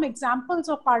you some examples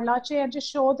of parlache and just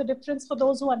show the difference for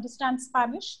those who understand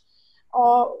Spanish,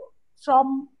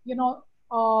 from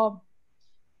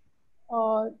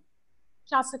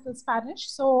classical Spanish.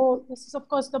 So this is of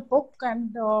course the book,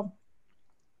 and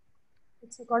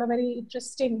it's got a very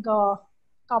interesting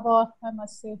cover, I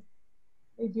must say,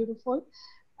 very beautiful.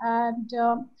 And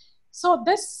so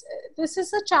this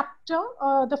is a chapter,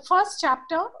 the first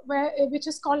chapter, which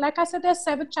is called, like I said, there's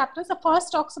 7 chapters. The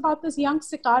first talks about this young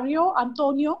sicario,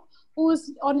 Antonio, who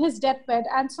is on his deathbed.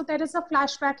 And so there is a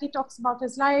flashback. He talks about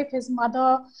his life, his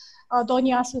mother,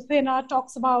 Doña Azucena,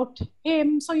 talks about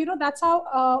him. So, that's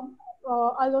how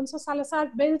Alonso Salazar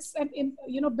builds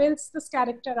builds this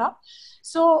character up.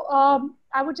 So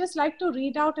I would just like to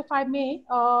read out, if I may,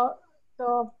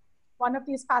 one of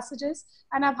these passages,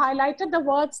 and I've highlighted the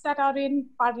words that are in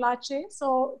parlache.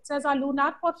 So it says, al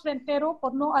lunar por frentero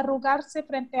por no arrugarse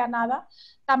frente a nada,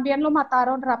 también lo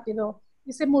mataron rápido.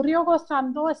 Dice, murió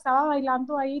gozando, estaba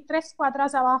bailando ahí 3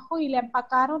 cuadras abajo y le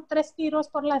empacaron 3 tiros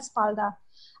por la espalda.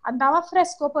 Andaba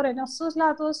fresco por en esos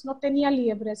lados, no tenía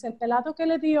liebres. El pelado que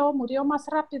le dio murió más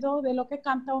rápido de lo que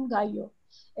canta un gallo.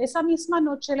 Esa misma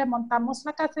noche le montamos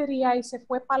la cacería y se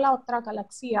fue para la otra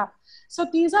galaxia. So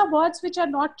these are words which are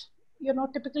not,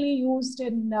 typically used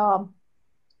in,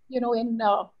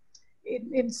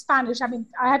 in Spanish. I mean,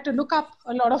 I had to look up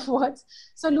a lot of words.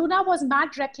 So Luna was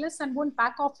mad reckless and wouldn't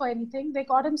back off for anything. They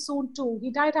got him soon too. He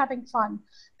died having fun.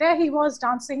 There he was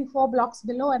dancing 4 blocks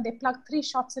below, and they plugged 3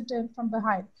 shots into him from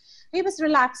behind. He was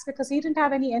relaxed because he didn't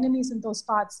have any enemies in those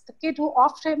parts. The kid who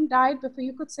offed him died before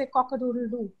you could say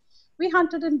cock-a-doodle-doo. We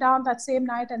hunted him down that same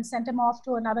night and sent him off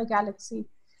to another galaxy.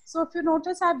 So if you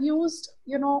notice, I've used,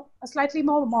 a slightly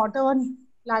more modern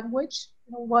language,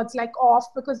 words like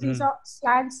off, because these are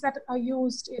slangs that are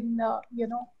used in,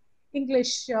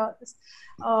 English,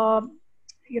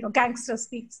 gangster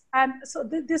speaks. And so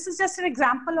this is just an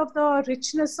example of the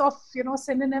richness of,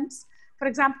 synonyms. For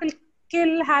example,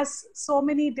 kill has so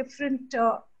many different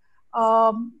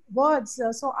words.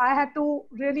 So I had to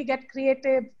really get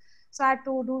creative. So I had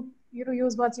to do,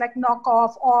 use words like knock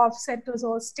off,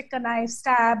 centrosol, stick a knife,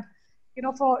 stab.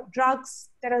 For drugs,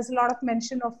 there is a lot of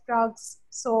mention of drugs.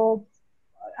 So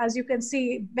as you can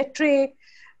see, betray.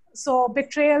 So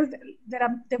betrayal,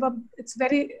 it's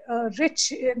very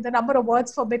rich in the number of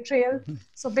words for betrayal.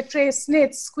 So betray,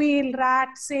 snitch, squeal,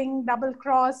 rat, sing, double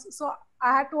cross. So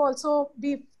I had to also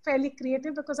be fairly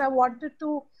creative because I wanted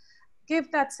to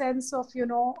give that sense of,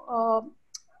 a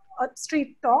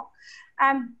street talk.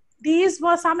 And these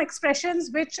were some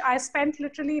expressions which I spent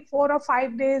literally 4 or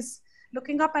 5 days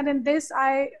looking up. And in this,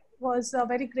 I was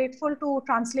very grateful to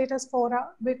Translators Fora,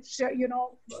 which,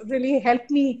 really helped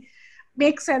me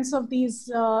make sense of these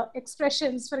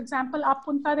expressions. For example, a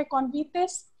punta de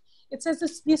convites, it says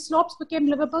these slopes became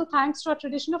livable thanks to a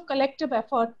tradition of collective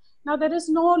effort. Now, there is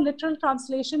no literal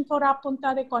translation for a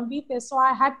punta de convites, so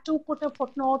I had to put a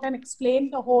footnote and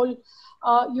explain the whole,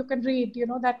 you can read,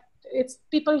 that it's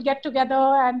people get together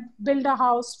and build a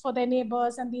house for their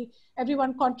neighbors, and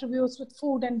everyone contributes with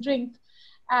food and drink.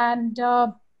 And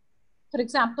for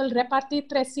example, repartir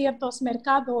 300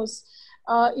 mercados.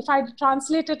 If I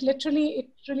translate it literally,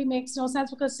 it really makes no sense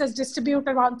because it says distribute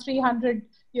around 300,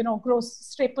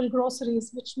 staple groceries,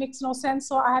 which makes no sense.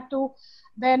 So I had to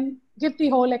then give the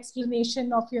whole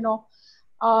explanation of,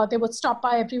 they would stop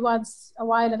by every once a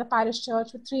while in a parish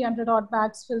church with 300 odd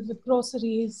bags filled with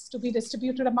groceries to be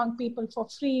distributed among people for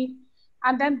free.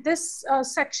 And then this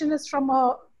section is from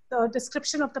the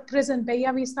description of the prison.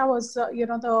 Bella Vista was,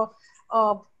 the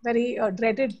very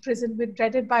dreaded prison,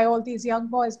 dreaded by all these young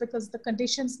boys because the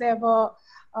conditions there were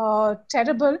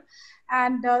terrible.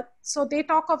 And so they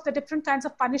talk of the different kinds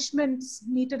of punishments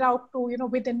meted out to,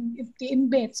 within the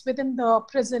inmates within the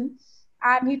prison.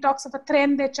 And he talks of a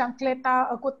tren de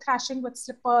chancleta, a good thrashing with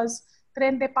slippers,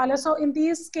 tren de palo. So in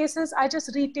these cases, I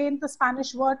just retained the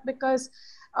Spanish word because,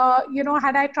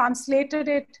 had I translated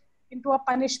it into a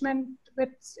punishment,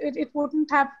 it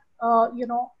wouldn't have,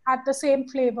 had the same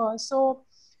flavor. So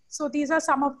these are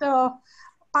some of the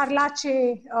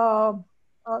parlache,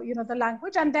 the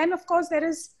language. And then, of course, there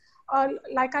is,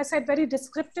 like I said, very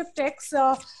descriptive text.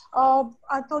 Alonso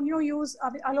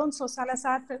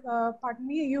Salazar,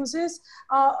 uses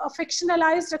a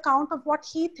fictionalized account of what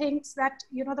he thinks that,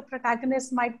 the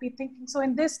protagonist might be thinking. So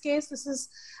in this case, this is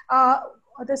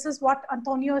what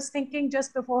Antonio is thinking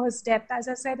just before his death. As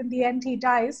I said, in the end, he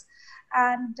dies.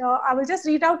 And I will just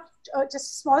read out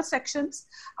just small sections.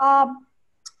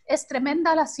 Es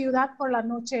tremenda la ciudad por la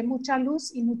noche, mucha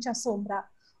luz y mucha sombra.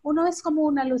 Uno es como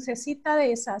una lucecita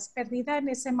de esas, perdida en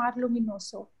ese mar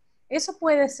luminoso. Eso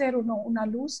puede ser uno, una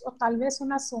luz o tal vez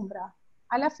una sombra.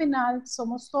 A la final,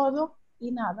 somos todo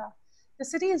y nada. The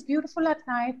city is beautiful at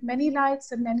night, many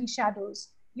lights and many shadows.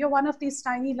 You're one of these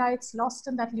tiny lights lost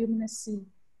in that luminous sea.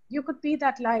 You could be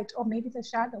that light or maybe the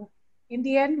shadow. In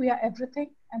the end, we are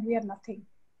everything and we are nothing.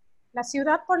 La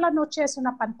ciudad por la noche es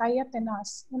una pantalla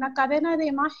tenaz, una cadena de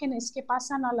imágenes que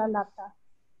pasan a la lata.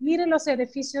 Mire los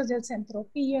edificios del centro,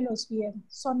 píllelos bien,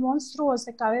 son monstruos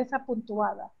de cabeza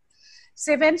puntuada.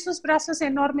 Se ven sus brazos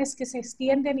enormes que se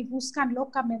extienden y buscan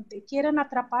locamente, quieren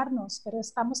atraparnos, pero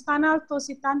estamos tan altos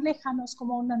y tan lejanos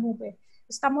como una nube.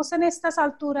 Estamos en estas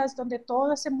alturas donde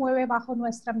todo se mueve bajo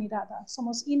nuestra mirada.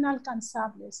 Somos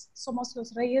inalcanzables, somos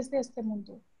los reyes de este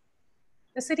mundo.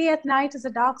 The city at night is a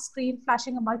dark screen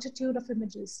flashing a multitude of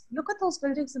images. Look at those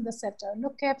buildings in the center.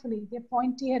 Look carefully. They're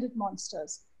pointy-headed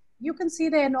monsters. You can see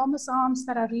the enormous arms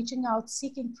that are reaching out,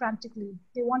 seeking frantically.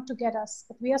 They want to get us,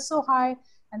 but we are so high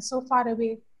and so far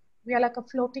away. We are like a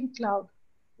floating cloud.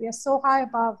 We are so high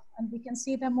above, and we can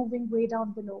see them moving way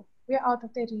down below. We are out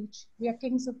of their reach. We are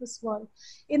kings of this world.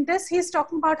 In this, he's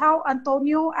talking about how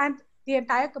Antonio and the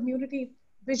entire community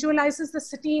visualizes the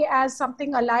city as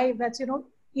something alive that's,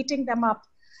 eating them up.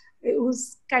 It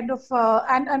was kind of,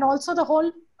 and also the whole,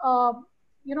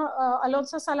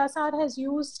 Alonso Salazar has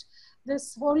used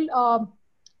this whole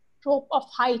trope of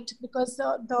height because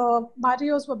the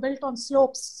barrios were built on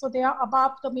slopes. So they are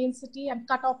above the main city and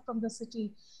cut off from the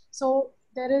city. So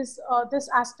there is this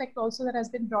aspect also that has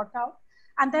been brought out.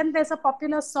 And then there's a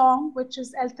popular song, which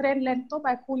is El Tren Lento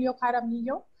by Julio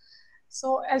Jaramillo.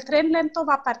 So, el tren lento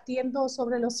va partiendo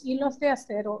sobre los hilos de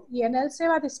acero y en él se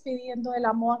va despidiendo el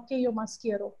amor que yo más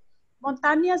quiero.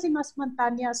 Montañas y más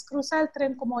montañas, cruza el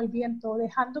tren como el viento,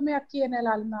 dejándome aquí en el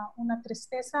alma una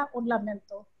tristeza, un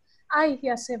lamento. Ay,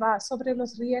 ya se va sobre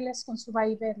los rieles con su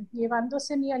vaivén,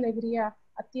 llevándose mi alegría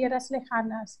a tierras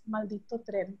lejanas, maldito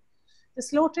tren. The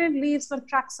slow train leaves on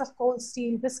tracks of cold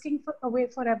steel, whisking away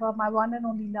forever my one and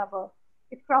only lover.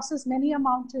 It crosses many a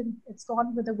mountain, it's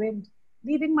gone with the wind,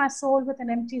 leaving my soul with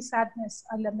an empty sadness,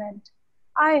 a lament.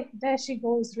 Aye, there she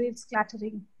goes, rails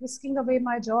clattering, whisking away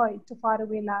my joy to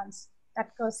faraway lands,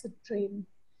 that cursed train.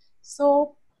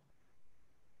 So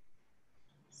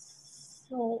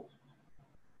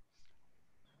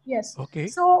yes. Okay.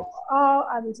 So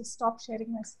I will just stop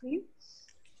sharing my screen.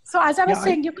 So as I was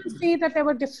saying, you can see that there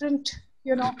were different,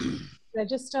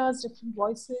 registers, different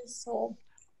voices. So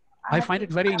I find it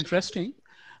very interesting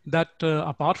that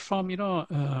apart from,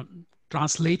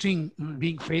 translating,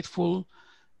 being faithful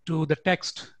to the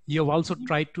text, you have also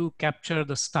tried to capture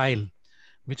the style,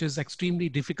 which is extremely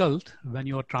difficult when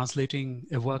you are translating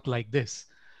a work like this.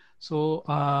 So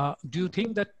do you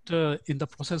think that in the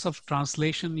process of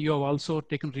translation, you have also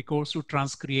taken recourse to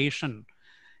transcreation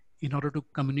in order to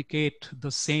communicate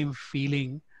the same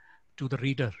feeling to the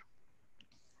reader?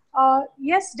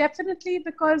 Yes, definitely,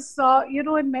 because,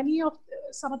 in many of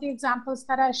some of the examples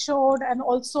that I showed and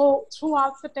also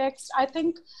throughout the text, I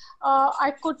think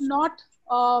I could not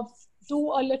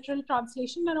do a literal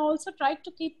translation, and also tried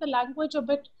to keep the language a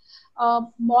bit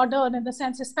modern in the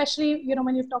sense, especially,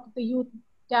 when you talk of the youth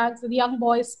gangs, the young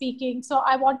boys speaking. So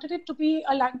I wanted it to be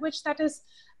a language that is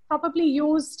probably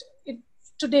used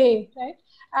today, right?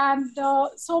 And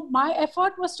so my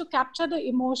effort was to capture the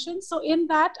emotion. So in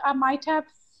that, I might have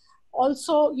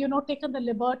also, taken the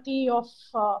liberty of,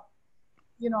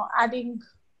 adding,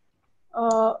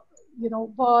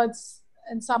 words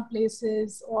in some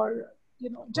places, or,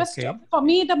 just for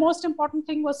me, the most important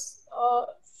thing was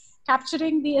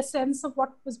capturing the essence of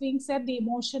what was being said, the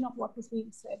emotion of what was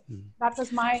being said. That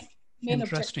was my main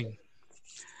objective.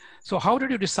 So how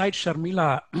did you decide,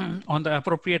 Sharmila, on the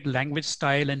appropriate language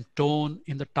style and tone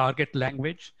in the target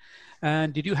language?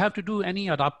 And did you have to do any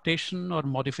adaptation or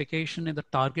modification in the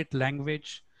target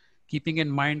language, keeping in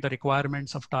mind the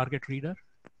requirements of target reader?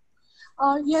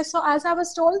 Yes, so as I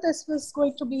was told, this was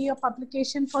going to be a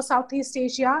publication for Southeast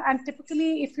Asia. And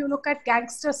typically, if you look at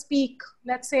gangster speak,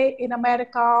 let's say in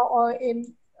America or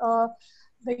in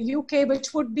the UK,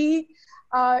 which would be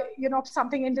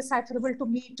something indecipherable to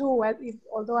me too,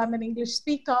 although I'm an English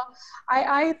speaker,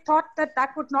 I thought that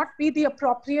would not be the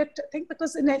appropriate thing,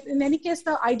 because in any case,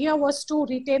 the idea was to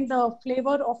retain the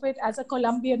flavor of it as a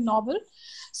Colombian novel.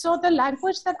 So the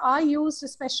language that I used,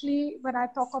 especially when I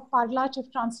talk of parlache, of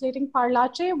translating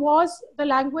parlache, was the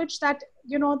language that,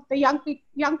 the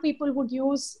young people would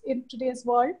use in today's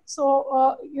world.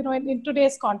 So, in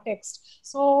today's context.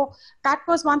 So that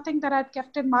was one thing that I'd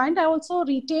kept in mind. I also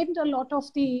retained a lot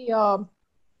of the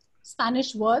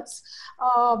Spanish words.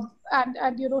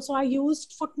 And you know, so I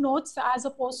used footnotes as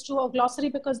opposed to a glossary,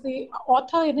 because the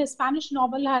author in his Spanish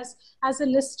novel has a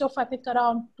list of, I think,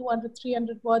 around 200,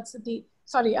 300 words at the,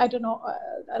 sorry, I don't know,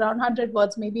 around 100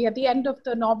 words maybe at the end of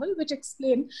the novel, which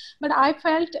explain. But I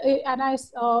felt, and I,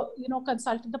 you know,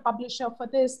 consulted the publisher for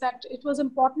this, that it was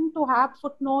important to have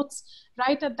footnotes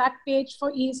right at that page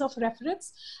for ease of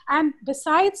reference. And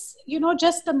besides, you know,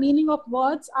 just the meaning of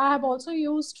words, I have also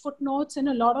used footnotes in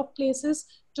a lot of places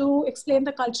to explain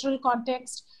the cultural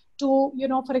context. To, you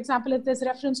know, for example, if there's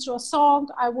reference to a song,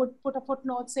 I would put a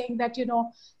footnote saying that, you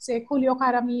know, say Julio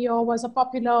Jaramillo was a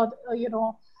popular, you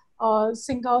know,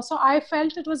 singer. So I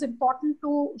felt it was important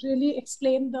to really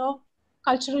explain the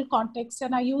cultural context,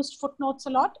 and I used footnotes a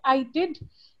lot. I did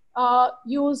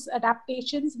use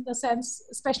adaptations in the sense,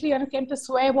 especially when it came to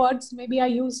swear words. Maybe I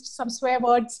used some swear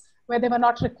words where they were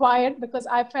not required, because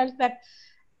I felt that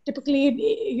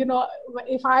typically, you know,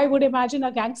 if I would imagine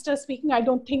a gangster speaking, I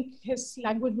don't think his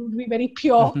language would be very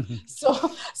pure.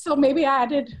 So maybe I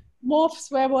added more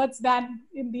swear words than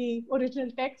in the original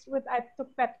text, but I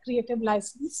took that creative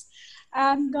license.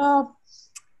 And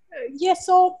yes,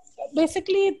 so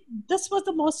basically this was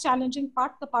the most challenging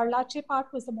part. The parlace part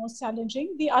was the most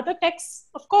challenging. The other texts,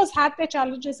 of course, had their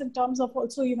challenges in terms of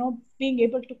also, you know, being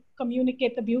able to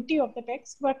communicate the beauty of the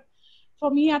text. But for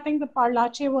me, I think the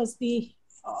parlace was the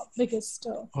biggest.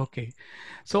 Okay.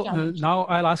 So now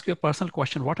I'll ask you a personal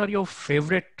question. What are your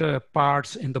favorite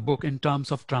parts in the book in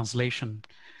terms of translation?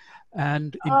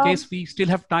 And in case we still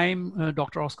have time,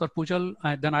 Dr. Oscar Pujal,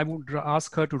 then I would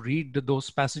ask her to read those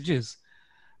passages,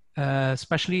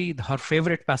 especially her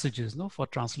favorite passages, no, for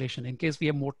translation, in case we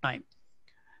have more time.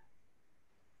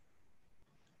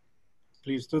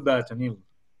 Please do that, Anil.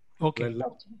 Okay.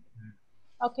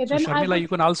 Okay. So Then Sharmila, you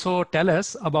can also tell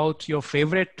us about your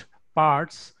favorite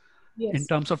parts in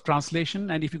terms of translation,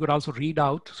 and if you could also read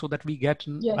out so that we get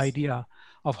an idea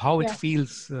of how it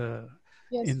feels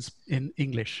in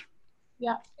English.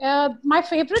 Yeah, my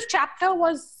favorite chapter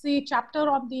was the chapter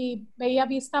on the Bella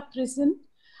Vista prison,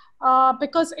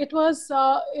 because it was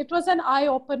an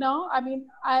eye-opener. I mean,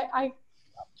 I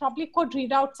probably could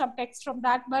read out some text from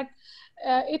that, but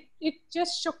it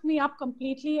just shook me up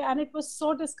completely, and it was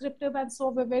so descriptive and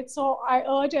so vivid. So I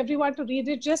urge everyone to read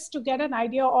it just to get an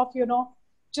idea of, you know,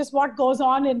 just what goes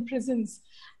on in prisons.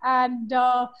 And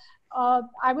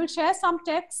I will share some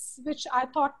texts which I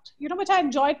thought, you know, which I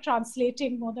enjoyed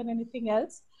translating more than anything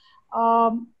else.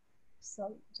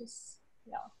 So just,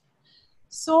 yeah.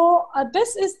 So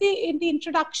this is in the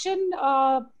introduction,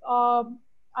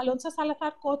 Alonso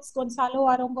Salazar quotes Gonzalo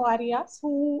Arango Arias,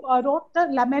 who wrote the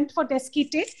Lament for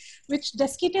Desquite, which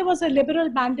Desquite was a liberal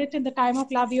bandit in the time of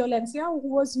La Violencia,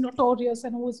 who was notorious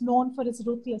and who was known for his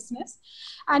ruthlessness.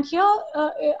 And here,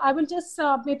 I will just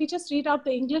maybe just read out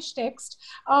the English text.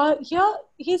 Here,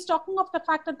 he's talking of the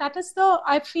fact that that is the,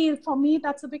 I feel, for me,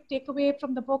 that's a big takeaway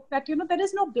from the book, that, you know, there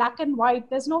is no black and white,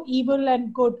 there's no evil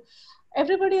and good.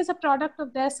 Everybody is a product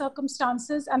of their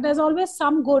circumstances, and there's always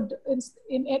some good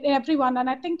in everyone. And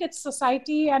I think it's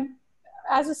society, and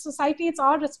as a society, it's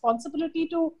our responsibility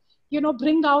to, you know,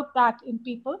 bring out that in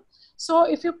people. So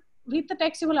if you read the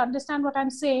text, you will understand what I'm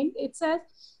saying. It says,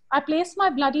 I placed my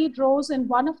bloodied rose in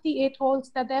one of the 8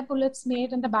 holes that their bullets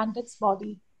made in the bandit's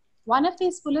body. One of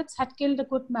these bullets had killed a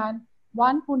good man,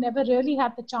 one who never really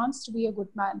had the chance to be a good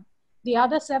man. The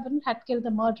other 7 had killed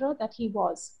the murderer that he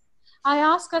was. I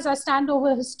ask as I stand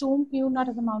over his tomb hewn out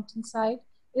of the mountainside,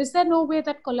 is there no way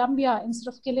that Colombia,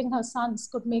 instead of killing her sons,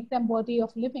 could make them worthy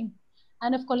of living?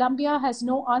 And if Colombia has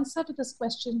no answer to this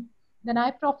question, then I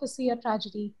prophesy a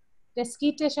tragedy.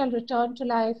 Desquite shall return to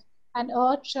life, and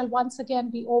earth shall once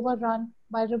again be overrun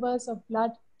by rivers of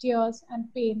blood, tears,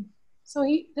 and pain. So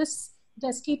this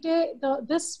Desquite,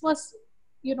 this was,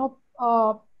 you know,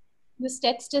 this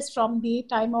text is from the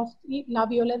time of La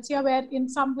Violencia, where in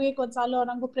some way Gonzalo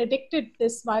Arango predicted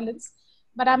this violence.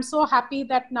 But I'm so happy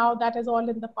that now that is all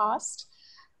in the past.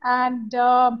 And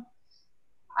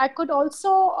I could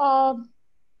also,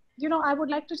 you know, I would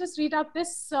like to just read out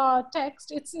this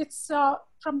text. It's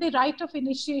from the rite of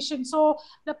initiation. So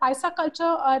the Paisa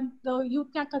culture and the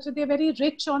Yutnya culture, they're very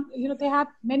rich on, you know, they have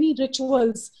many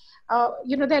rituals.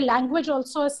 You know, their language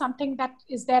also is something that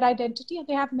is their identity, and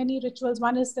they have many rituals.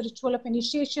 One is the ritual of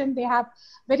initiation. They have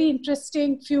very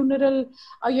interesting funeral,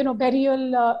 you know,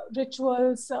 burial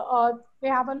rituals. They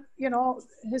have a, you know,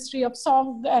 history of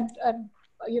song and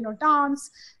you know, dance.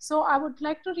 So I would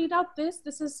like to read out this.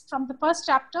 This is from the first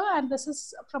chapter, and this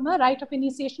is from the rite of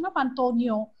initiation of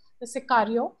Antonio, the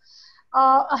Sicario.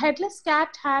 A headless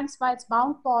cat hangs by its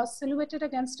bound paws, silhouetted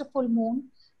against a full moon.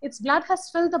 Its blood has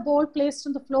filled the bowl placed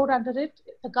on the floor under it,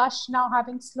 the gush now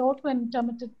having slowed to an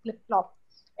intermittent plip-plop.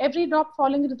 Every drop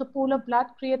falling into the pool of blood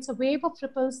creates a wave of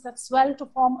ripples that swell to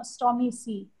form a stormy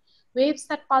sea. Waves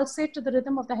that pulsate to the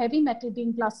rhythm of the heavy metal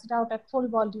being blasted out at full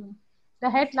volume. The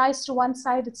head lies to one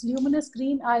side, its luminous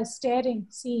green eyes staring,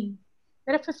 seeing.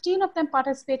 There are 15 of them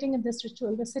participating in this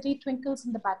ritual. The city twinkles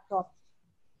in the backdrop.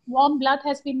 Warm blood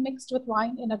has been mixed with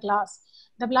wine in a glass.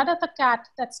 The blood of the cat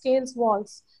that scales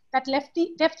walls, that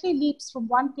deftly leaps from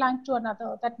one plank to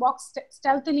another, that walks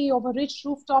stealthily over rich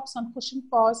rooftops on cushioned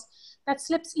paws, that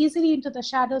slips easily into the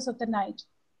shadows of the night.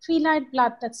 Feline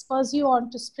blood that spurs you on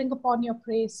to spring upon your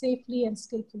prey safely and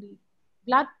skillfully.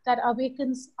 Blood that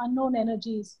awakens unknown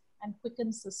energies and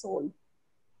quickens the soul.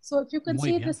 So if you can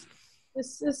see this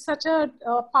is such a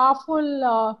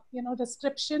powerful,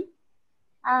 description.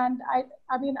 And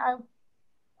I mean,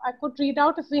 I could read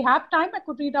out, if we have time, I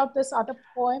could read out this other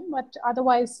poem, but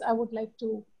otherwise I would like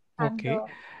to hand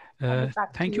it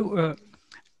back thank to you.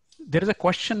 There is a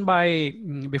question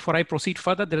before I proceed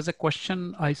further, there is a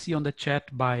question I see on the chat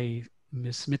by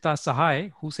Ms. Smita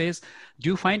Sahai, who says,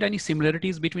 do you find any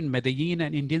similarities between Medellin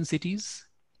and Indian cities?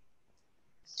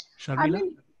 Sharmila? I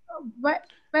mean,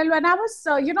 well, when I was,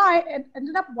 I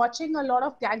ended up watching a lot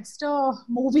of gangster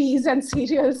movies and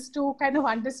serials to kind of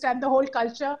understand the whole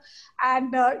culture.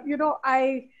 And,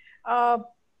 I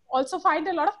also find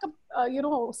a lot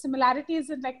of, similarities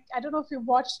in, like, I don't know if you've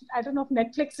watched, I don't know if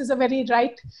Netflix is a very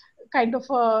right kind of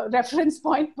a reference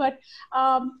point, but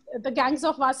the gangs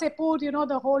of Wasepur,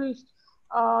 the whole,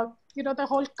 the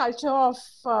whole culture of,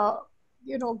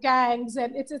 gangs.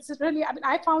 And it's really, I mean,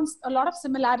 I found a lot of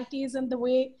similarities in the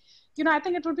way, I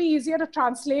think it would be easier to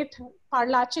translate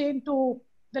Parlache into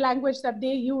the language that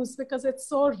they use because it's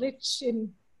so rich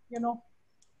in,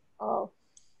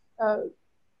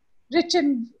 rich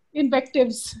in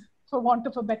invectives, for want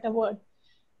of a better word.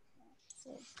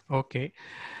 So. Okay.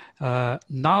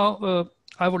 Now,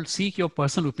 I will seek your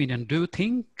personal opinion. Do you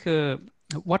think,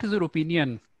 what is your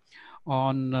opinion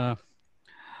on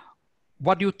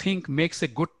what do you think makes a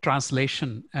good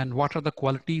translation and what are the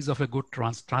qualities of a good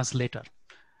translator?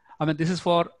 I mean, this is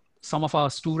for some of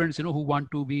our students, who want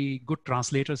to be good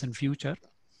translators in future,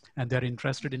 and they're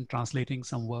interested in translating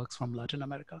some works from Latin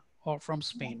America or from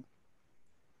Spain.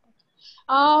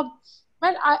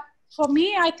 For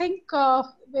me, I think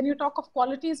when you talk of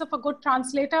qualities of a good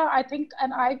translator, I think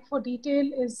an eye for detail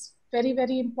is very,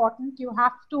 very important. You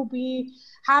have to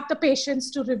have the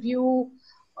patience to review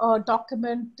a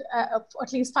document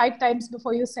at least 5 times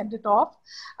before you send it off.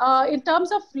 In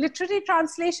terms of literary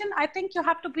translation, I think you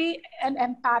have to be an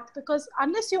empath because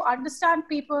unless you understand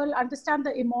people, understand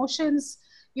the emotions,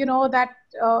 that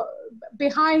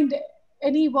behind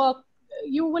any work,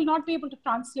 you will not be able to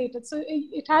translate it. So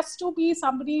it has to be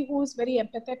somebody who's very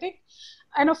empathetic.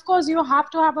 And of course, you have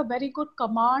to have a very good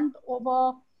command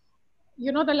over,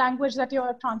 the language that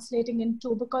you're translating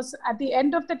into, because at the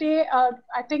end of the day,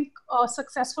 I think a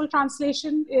successful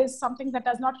translation is something that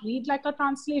does not read like a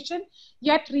translation,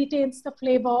 yet retains the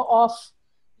flavor of,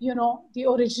 the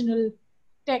original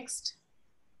text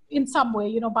in some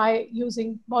way, by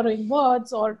borrowing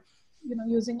words or,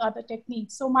 using other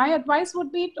techniques. So my advice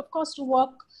would be, of course, to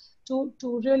work to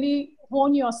really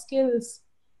hone your skills.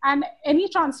 And any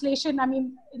translation, I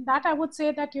mean, in that I would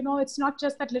say that, it's not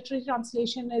just that literary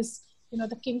translation is,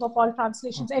 the king of all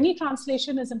translations. Okay. Any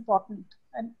translation is important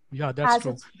and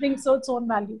brings its own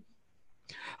value.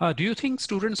 Do you think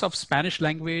students of Spanish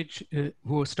language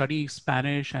who study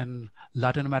Spanish and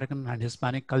Latin American and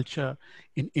Hispanic culture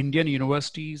in Indian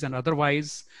universities and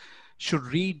otherwise should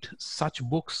read such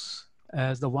books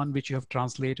as the one which you have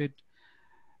translated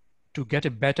to get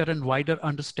a better and wider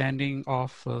understanding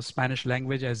of Spanish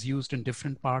language as used in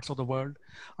different parts of the world?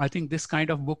 I think this kind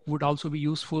of book would also be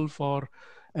useful for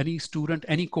any student,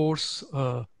 any course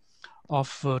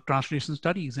of translation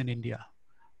studies in India.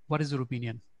 What is your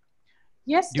opinion?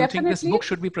 Yes, Do you think this book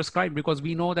should be prescribed? Because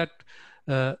we know that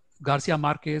Garcia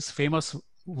Marquez's famous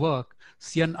work,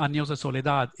 Cien Años de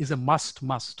Soledad, is a must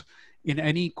in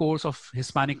any course of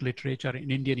Hispanic literature in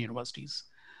Indian universities.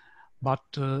 But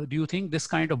do you think this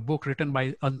kind of book written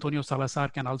by Antonio Salazar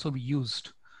can also be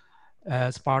used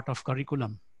as part of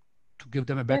curriculum to give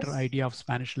them a better idea of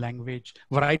Spanish language,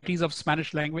 varieties of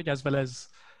Spanish language, as well as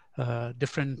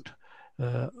different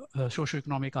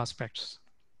socioeconomic aspects?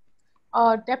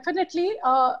 Definitely,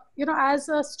 as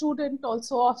a student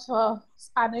also of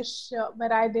Spanish,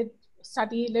 where I did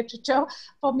study literature,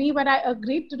 for me, when I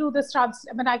agreed to do this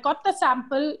when I got the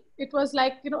sample, it was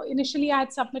like, initially I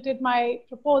had submitted my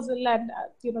proposal and,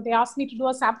 they asked me to do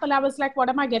a sample. I was like, what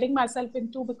am I getting myself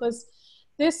into? Because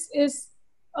this is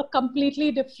a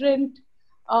completely different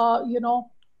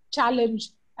challenge.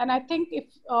 And I think if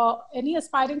any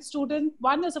aspiring student,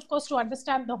 one is of course to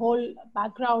understand the whole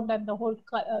background and the whole,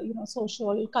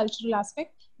 social, cultural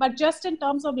aspect. But just in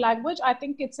terms of language, I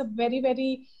think it's a very,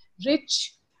 very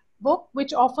rich book,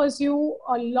 which offers you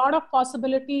a lot of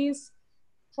possibilities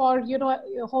for,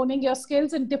 honing your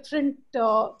skills in different,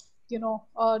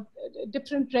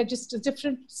 different registers,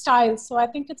 different styles. So I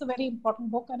think it's a very important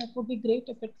book, and it would be great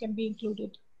if it can be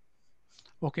included.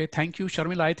 Okay, thank you,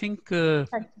 Sharmila. I think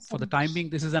for the time being,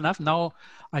 this is enough. Now,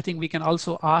 I think we can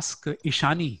also ask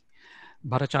Ishani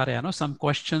Bhattacharya some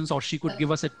questions, or she could give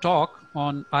us a talk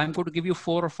on, I'm going to give you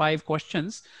 4 or 5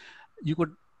 questions. You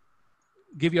could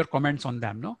give your comments on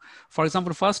them. No? For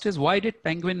example, first is, why did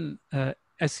Penguin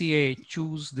SEA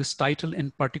choose this title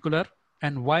in particular?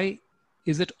 And why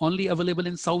is it only available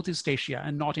in Southeast Asia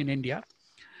and not in India?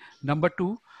 Number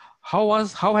 2, how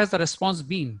has the response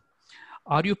been?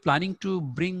 Are you planning to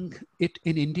bring it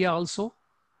in India also,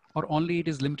 or only it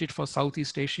is limited for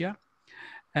Southeast Asia?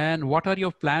 And what are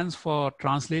your plans for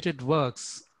translated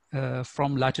works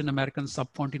from Latin American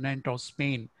subcontinent or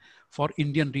Spain for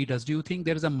Indian readers? Do you think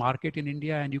there is a market in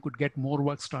India and you could get more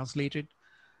works translated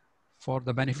for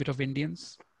the benefit of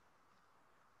Indians?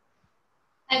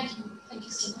 Thank you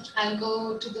so much. I'll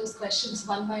go to those questions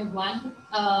one by one.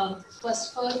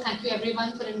 First of all, thank you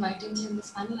everyone for inviting me in this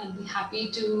panel. I'm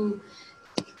happy to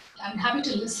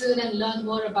listen and learn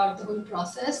more about the whole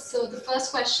process. So the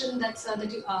first question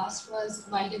that you asked was,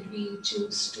 why did we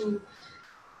choose to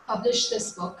publish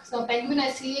this book? So Penguin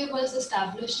SEA was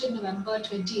established in November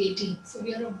 2018. So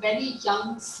we are a very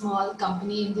young, small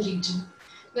company in the region.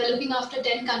 We're looking after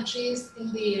 10 countries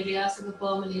in the area: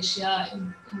 Singapore, Malaysia,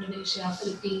 Indonesia,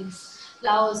 Philippines,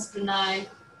 Laos, Brunei,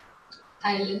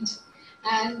 Thailand.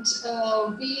 And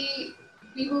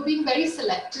we were being very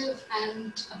selective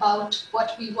and about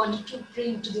what we wanted to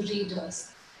bring to the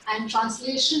readers. And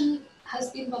translation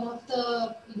has been one of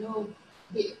the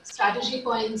strategy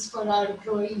points for our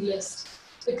growing list,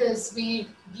 because we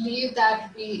believe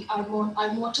that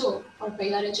our motto for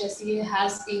PRH SEA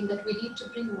has been that we need to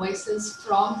bring voices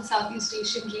from the Southeast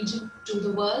Asian region to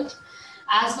the world,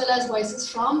 as well as voices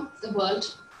from the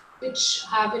world which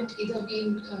haven't either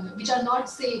been, which are not,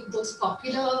 say, those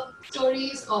popular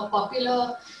stories or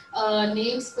popular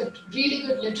names, but really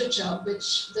good literature,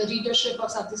 which the readership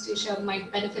of Southeast Asia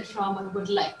might benefit from or would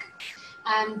like.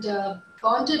 And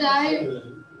Born to Die,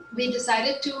 we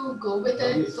decided to go with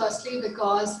it, firstly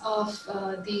because of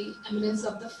the eminence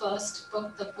of the first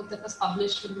book, the book that was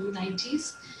published in the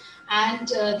 90s. And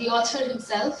the author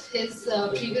himself, his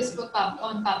previous book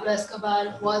on Pablo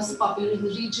Escobar was popular in the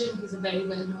region. He's a very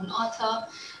well-known author.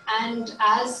 And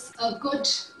as a good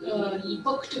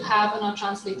book to have on our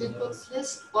translated books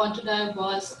list, Born to Die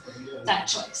was that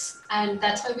choice. And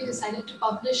that's why we decided to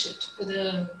publish it for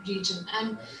the region.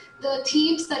 And the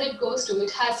themes that it goes to,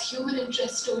 it has human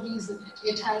interest stories in it.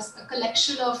 It has a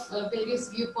collection of various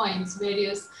viewpoints,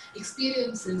 various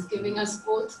experiences, giving us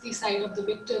both the side of the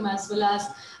victim as well as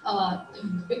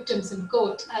victims in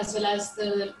court, as well as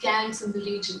the gangs in the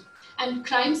region. And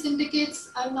crime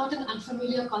syndicates are not an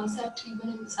unfamiliar concept even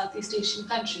in the Southeast Asian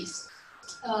countries.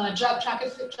 Drug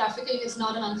trafficking is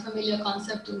not an unfamiliar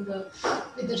concept with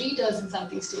the readers in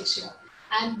Southeast Asia.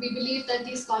 And we believe that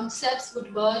these concepts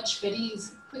would merge very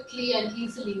quickly and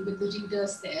easily with the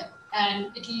readers there.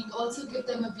 And it will also give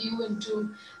them a view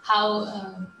into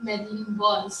how Medellin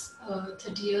was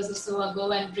 30 years or so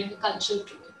ago, and bring a culture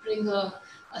to it, bring a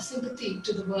sympathy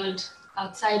to the world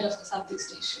outside of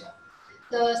Southeast Asia.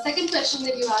 The second question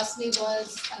that you asked me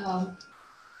was,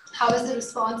 how has the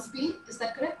response been? Is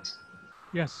that correct?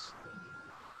 Yes.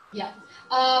 Yeah.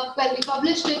 Well, we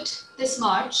published it this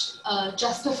March,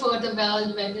 just before the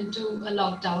world went into a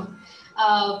lockdown.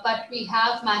 But we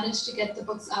have managed to get the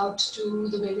books out to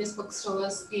the various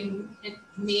bookstores in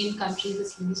main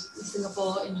countries,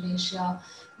 Singapore, Indonesia,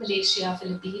 Malaysia,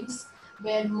 Philippines,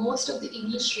 where most of the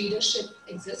English readership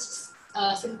exists.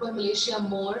 Singapore and Malaysia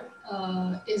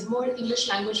is more English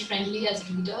language friendly as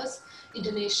readers.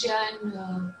 Indonesia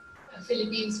and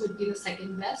Philippines would be the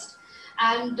second best.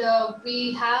 And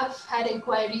we have had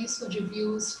inquiries for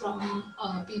reviews from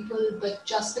people, but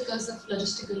just because of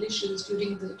logistical issues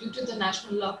due to the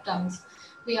national lockdowns,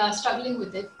 we are struggling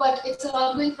with it. But it's an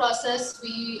ongoing process.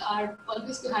 We are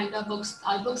always behind our books.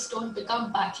 Our books don't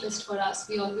become backlist for us.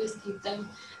 We always keep them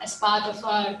as part of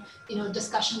our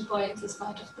discussion points, as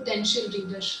part of potential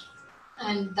readers.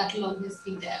 And that will always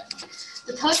be there.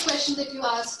 The third question that you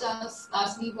asked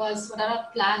me was, what are our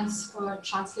plans for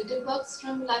translated works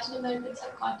from Latin American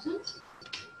subcontinent?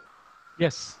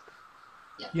 Yes.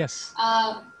 Yeah. Yes.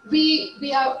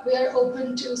 We are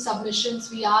open to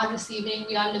submissions. We are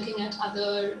looking at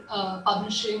other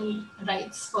publishing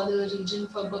rights for the region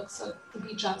for books to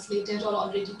be translated or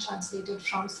already translated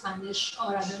from Spanish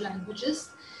or other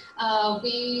languages.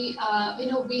 We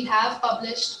have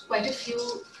published quite a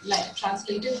few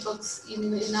translated books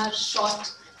in our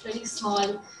short, very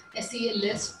small SEA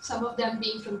list. Some of them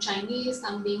being from Chinese,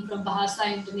 some being from Bahasa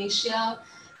Indonesia,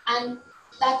 and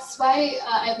that's why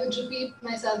I would repeat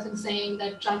myself in saying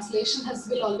that translation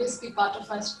will always be part of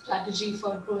our strategy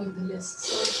for growing the list.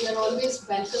 So we are always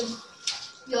welcome.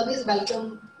 We always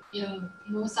welcome,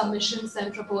 submissions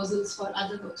and proposals for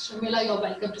other books. Sharmila, you're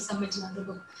welcome to submit another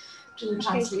book to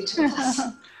translate with us.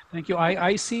 Thank you.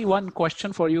 I see one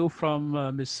question for you from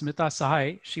Ms. Smita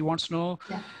Sahai. She wants to know,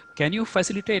 can you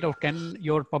facilitate, or can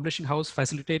your publishing house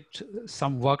facilitate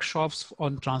some workshops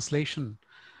on translation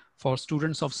for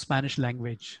students of Spanish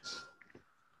language?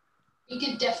 We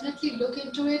can definitely look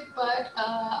into it, but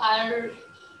our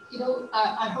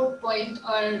whole point,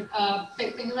 our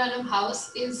Penguin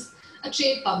House is a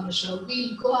trade publisher.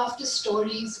 We go after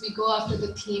stories, we go after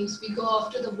the themes, we go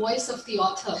after the voice of the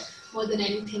author more than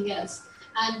anything else.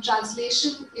 And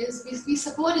translation is, we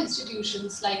support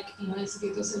institutions like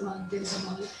Instituto Cervantes and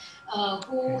all,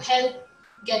 who help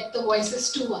get the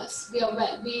voices to us. We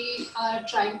are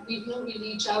trying, we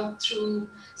reach out through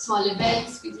small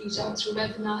events, we reach out through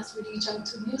webinars, we reach out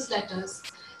through newsletters,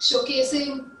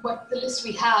 showcasing what the list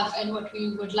we have and what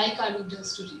we would like our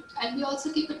readers to read. And we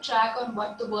also keep a track on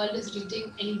what the world is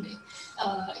reading anyway.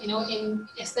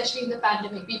 Especially in the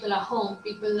pandemic, people are home,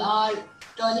 people are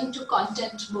turning to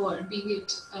content more, be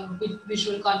it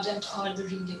visual content or the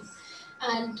reading.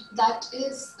 And that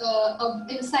is an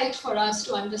insight for us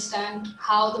to understand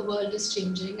how the world is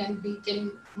changing and we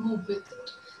can move with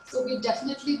it. So we'd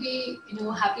definitely be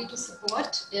happy to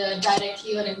support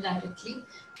directly or indirectly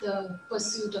the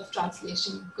pursuit of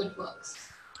translation good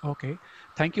works. Okay,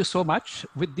 thank you so much.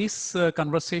 With this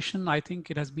conversation, I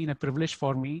think it has been a privilege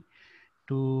for me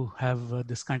to have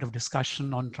this kind of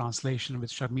discussion on translation with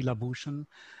Sharmila Bhushan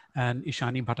and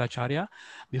Ishani Bhattacharya.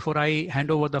 Before I hand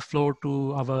over the floor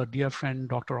to our dear friend,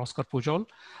 Dr. Oscar Pujol,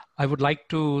 I would like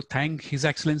to thank His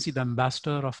Excellency, the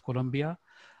Ambassador of Colombia,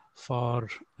 for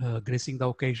gracing the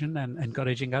occasion and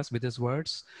encouraging us with his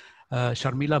words.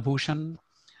 Sharmila Bhushan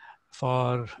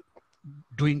for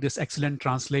doing this excellent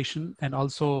translation and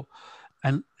also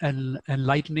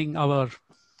enlightening our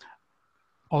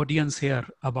audience here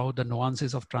about the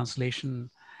nuances of translation,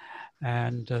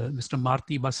 and Mr.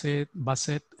 Marty Bassett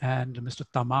and Mr.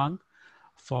 Tamang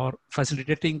for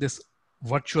facilitating this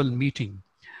virtual meeting.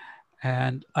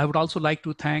 And I would also like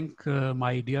to thank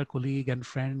my dear colleague and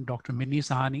friend, Dr. Minnie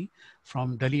Sahani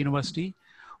from Delhi University,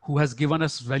 who has given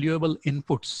us valuable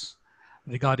inputs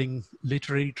regarding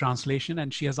literary translation.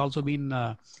 And she has also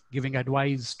been giving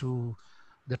advice to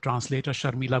the translator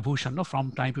Sharmila Bhushan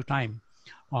from time to time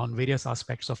on various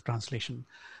aspects of translation.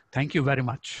 Thank you very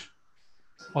much.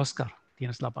 Oscar,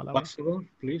 tienes la palabra. Ambassador,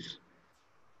 please.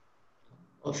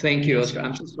 Oh, thank you, Oscar.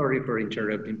 I'm so sorry for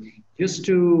interrupting. Just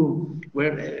to,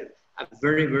 a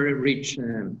very, very rich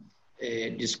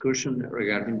discussion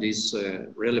regarding this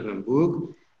relevant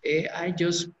book. I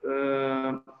just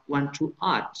want to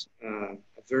add a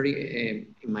very,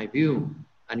 in my view,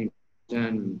 an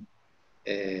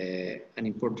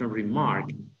important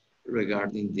remark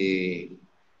regarding the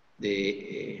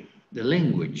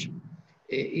language.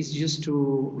 It's just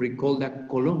to recall that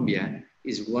Colombia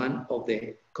is one of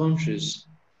the countries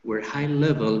where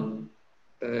high-level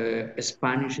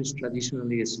Spanish is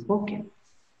traditionally spoken.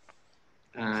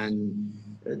 And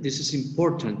this is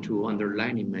important to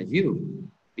underline in my view,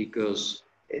 because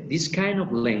this kind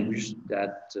of language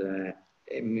that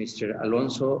Mr.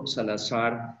 Alonso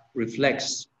Salazar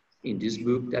reflects in this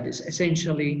book, that is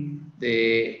essentially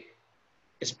the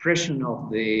expression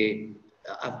of a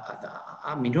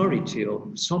minority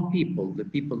of some people,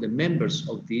 the members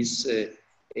of these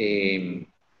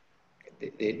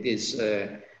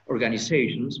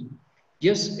organizations,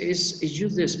 just is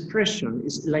just the expression,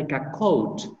 is like a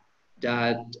code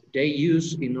that they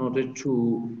use in order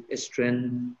to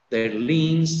strengthen their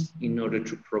links, in order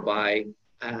to provide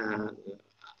a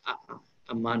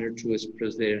manner to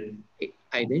express their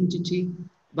identity,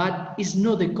 but it's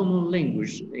not the common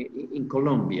language in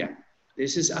Colombia.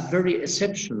 This is a very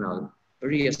exceptional.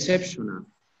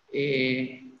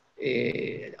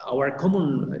 Our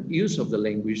common use of the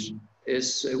language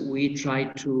is we try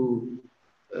to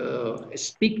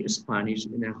speak Spanish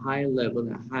in a high level,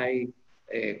 a high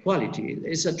quality.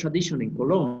 It's a tradition in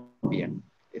Colombia.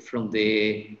 From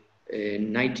the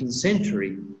 19th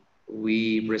century,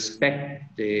 we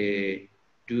respect the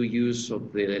do use of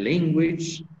the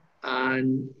language, and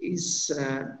is,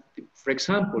 for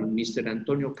example, Mr.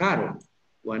 Antonio Caro,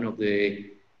 one of the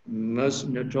most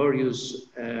notorious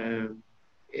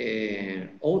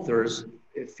authors,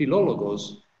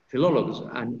 philologs,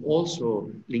 and also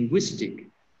linguistic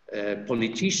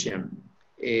politician.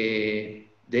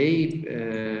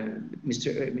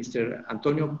 Mr.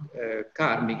 Antonio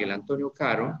Miguel Antonio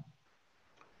Caro,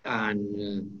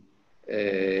 and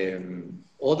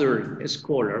other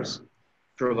scholars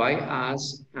provide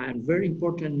us a very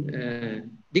important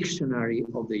dictionary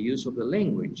of the use of the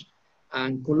language.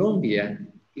 And Colombia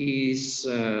is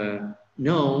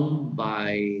known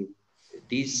by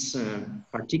this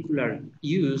particular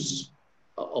use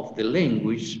of the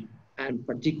language and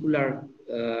particular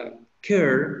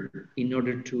care in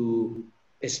order to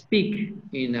speak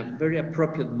in a very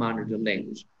appropriate manner the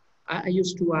language. I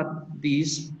used to add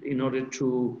this in order to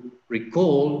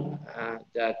recall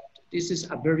that this is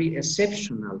a very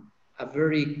exceptional, a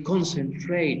very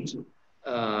concentrated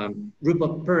group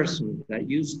of persons that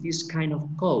use this kind of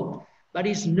code, but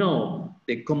it's not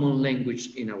the common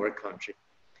language in our country.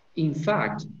 In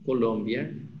fact, Colombia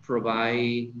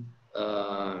provides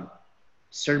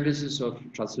services of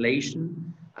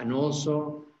translation, and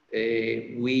also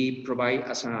we provide,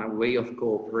 as a way of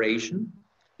cooperation,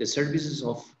 the services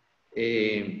of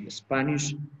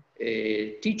Spanish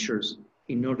teachers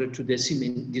in order to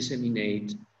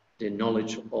disseminate the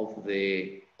knowledge of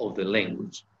the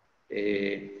language.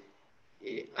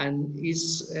 And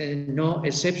it's not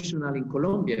exceptional in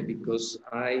Colombia, because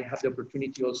I have the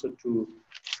opportunity also to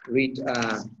read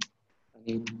a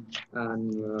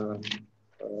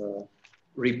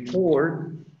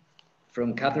report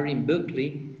from Catherine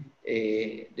Buckley.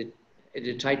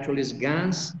 The title is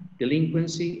Gangs,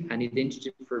 Delinquency and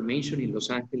Identity Formation in Los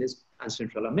Angeles and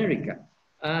Central America.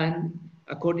 And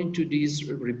according to this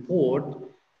report,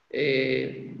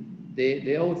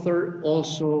 the author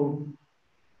also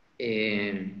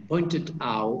pointed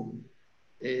out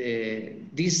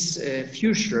this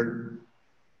future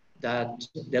that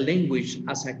the language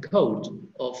as a code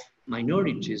of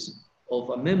minorities,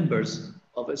 of members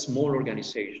of a small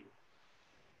organization.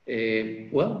 I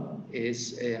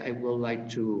would like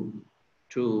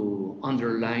to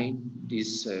underline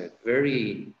this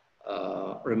very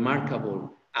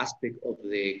remarkable aspect of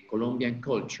the Colombian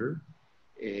culture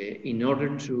in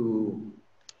order to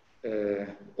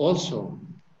also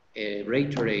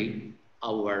reiterate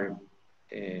our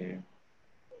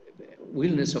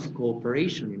willingness of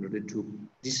cooperation in order to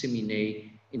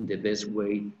disseminate in the best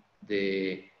way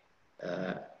the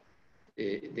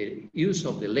use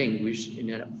of the language in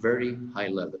a very high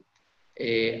level.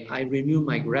 I renew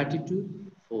my gratitude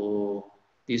for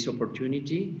this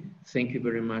opportunity. Thank you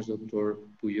very much, Dr.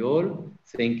 Puyol.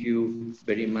 Thank you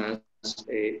very much,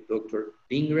 Dr.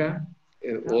 Bingra,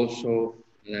 also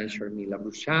Sharmila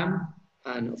Bhushan,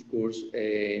 and of course,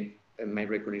 my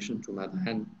recognition to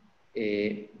Madame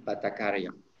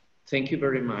Batakaria. Thank you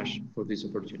very much for this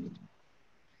opportunity.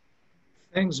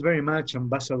 Thanks very much,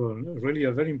 Ambassador. Really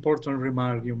a very important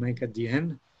remark you make at the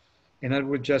end. And I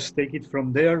would just take it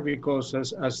from there, because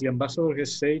as the Ambassador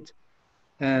has said,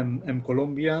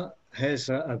 Colombia has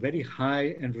a very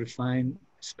high and refined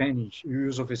Spanish,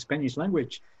 use of the Spanish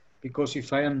language. Because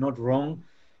if I am not wrong,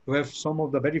 we have some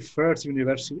of the very first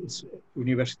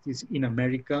universities in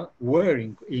America were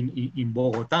in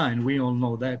Bogota, and we all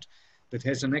know that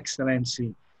has an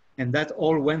excellency. And that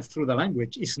all went through the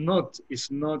language. It's not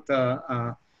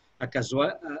a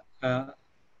casual, an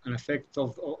effect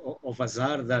of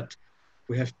azar that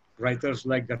we have writers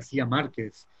like Garcia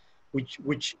Marquez,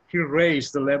 which he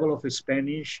raised the level of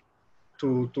Spanish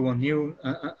to a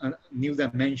new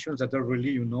dimensions that are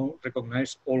really,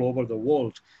 recognized all over the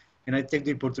world. And I take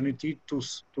the opportunity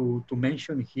to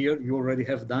mention here, you already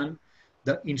have done,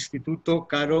 the Instituto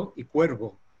Caro y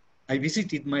Cuervo. I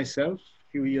visited myself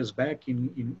a few years back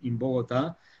in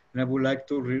Bogota, and I would like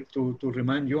to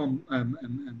remind you,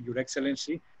 Your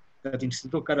Excellency, that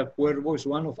Instituto Caro y Cuervo is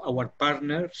one of our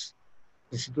partners,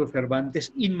 Instituto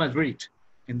Cervantes, in Madrid.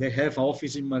 And they have an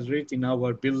office in Madrid in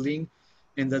our building,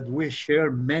 and that we share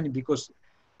many, because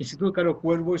Instituto Caro y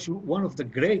Cuervo is one of the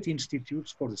great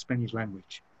institutes for the Spanish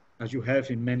language, as you have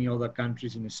in many other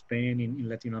countries, in Spain, in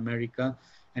Latin America.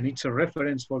 And it's a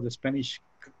reference for the Spanish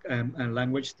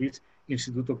language, this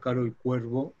Instituto Caro y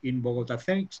Cuervo in Bogota.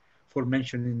 Thanks for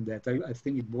mentioning that. I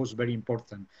think it was very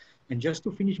important. And just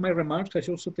to finish my remarks, I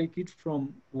also take it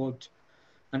from what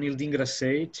Anil Dhingra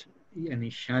said, and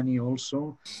Ishani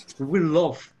also. We will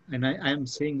love, and I am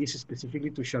saying this specifically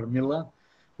to Sharmila,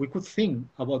 we could think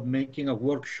about making a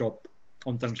workshop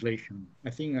on translation. I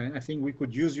think we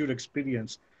could use your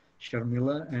experience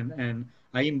Sharmila, and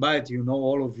I invite, you know,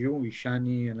 all of you,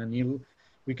 Ishani and Anil,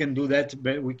 we can do that,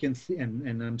 but we can,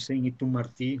 and I'm saying it to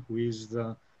Marti, who is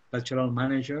the cultural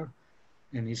manager,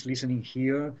 and he's listening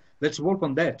here. Let's work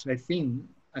on that. I think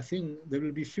there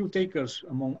will be few takers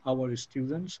among our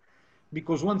students,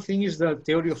 because one thing is the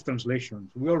theory of translations.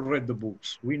 We all read the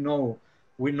books. We know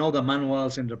the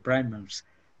manuals and the primers.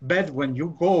 But when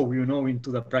you go, you know,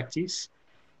 into the practice,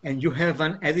 and you have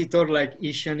an editor like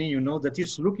Ishani, you know, that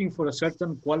is looking for a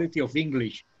certain quality of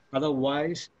English.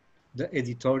 Otherwise, the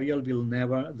editorial will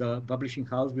never, the publishing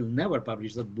house will never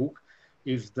publish that book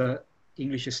if the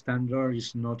English standard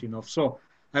is not enough. So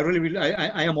I really will,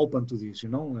 I am open to this, you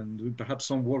know, and perhaps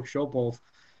some workshop of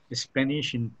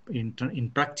Spanish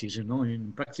in practice, you know,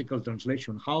 in practical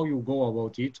translation, how you go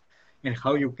about it and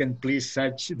how you can please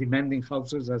such demanding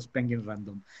houses as Penguin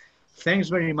Random. Thanks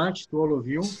very much to all of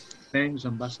you. Thanks,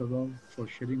 Ambassador, for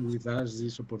sharing with us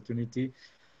this opportunity.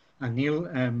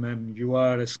 Anil, you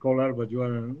are a scholar, but you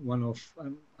are one of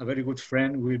a very good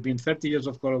friend. We've been 30 years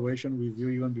of collaboration with you,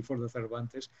 even before the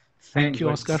Cervantes. Thank you,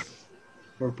 Oscar,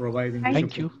 for providing this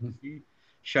opportunity.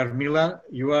 Sharmila,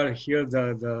 you are here,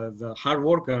 the hard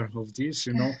worker of this,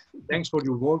 you know. Thanks for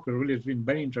your work. Really, it's been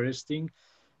very interesting.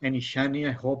 And Ishani,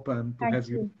 I hope to have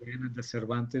you again at the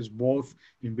Cervantes, both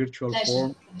in virtual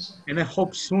form. And I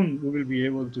hope soon we will be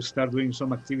able to start doing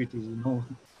some activities, you know,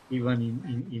 even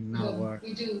in our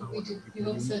We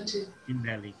hope so too. in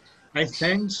Delhi. I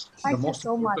thanks the most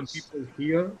important people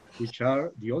here, which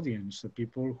are the audience, the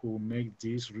people who make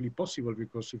this really possible,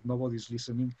 because if nobody's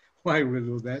listening, why will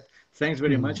do that? Thanks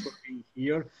very much for being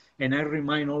here. And I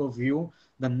remind all of you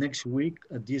that next week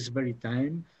at this very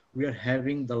time, we are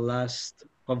having the last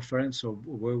conference or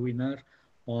webinar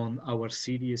on our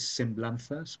series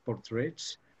Semblanzas,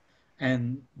 Portraits.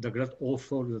 And the great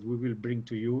author that we will bring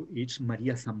to you is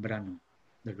Maria Zambrano,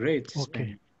 the great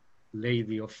Spanish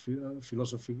lady of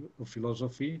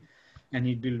philosophy, and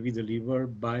it will be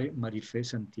delivered by Marifé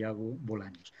Santiago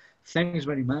Bolaños. Thanks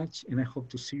very much, and I hope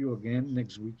to see you again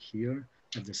next week here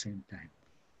at the same time.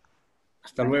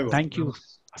 Hasta luego. Thank you.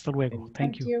 Hasta luego.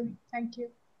 Thank you. Thank you.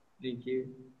 Thank you.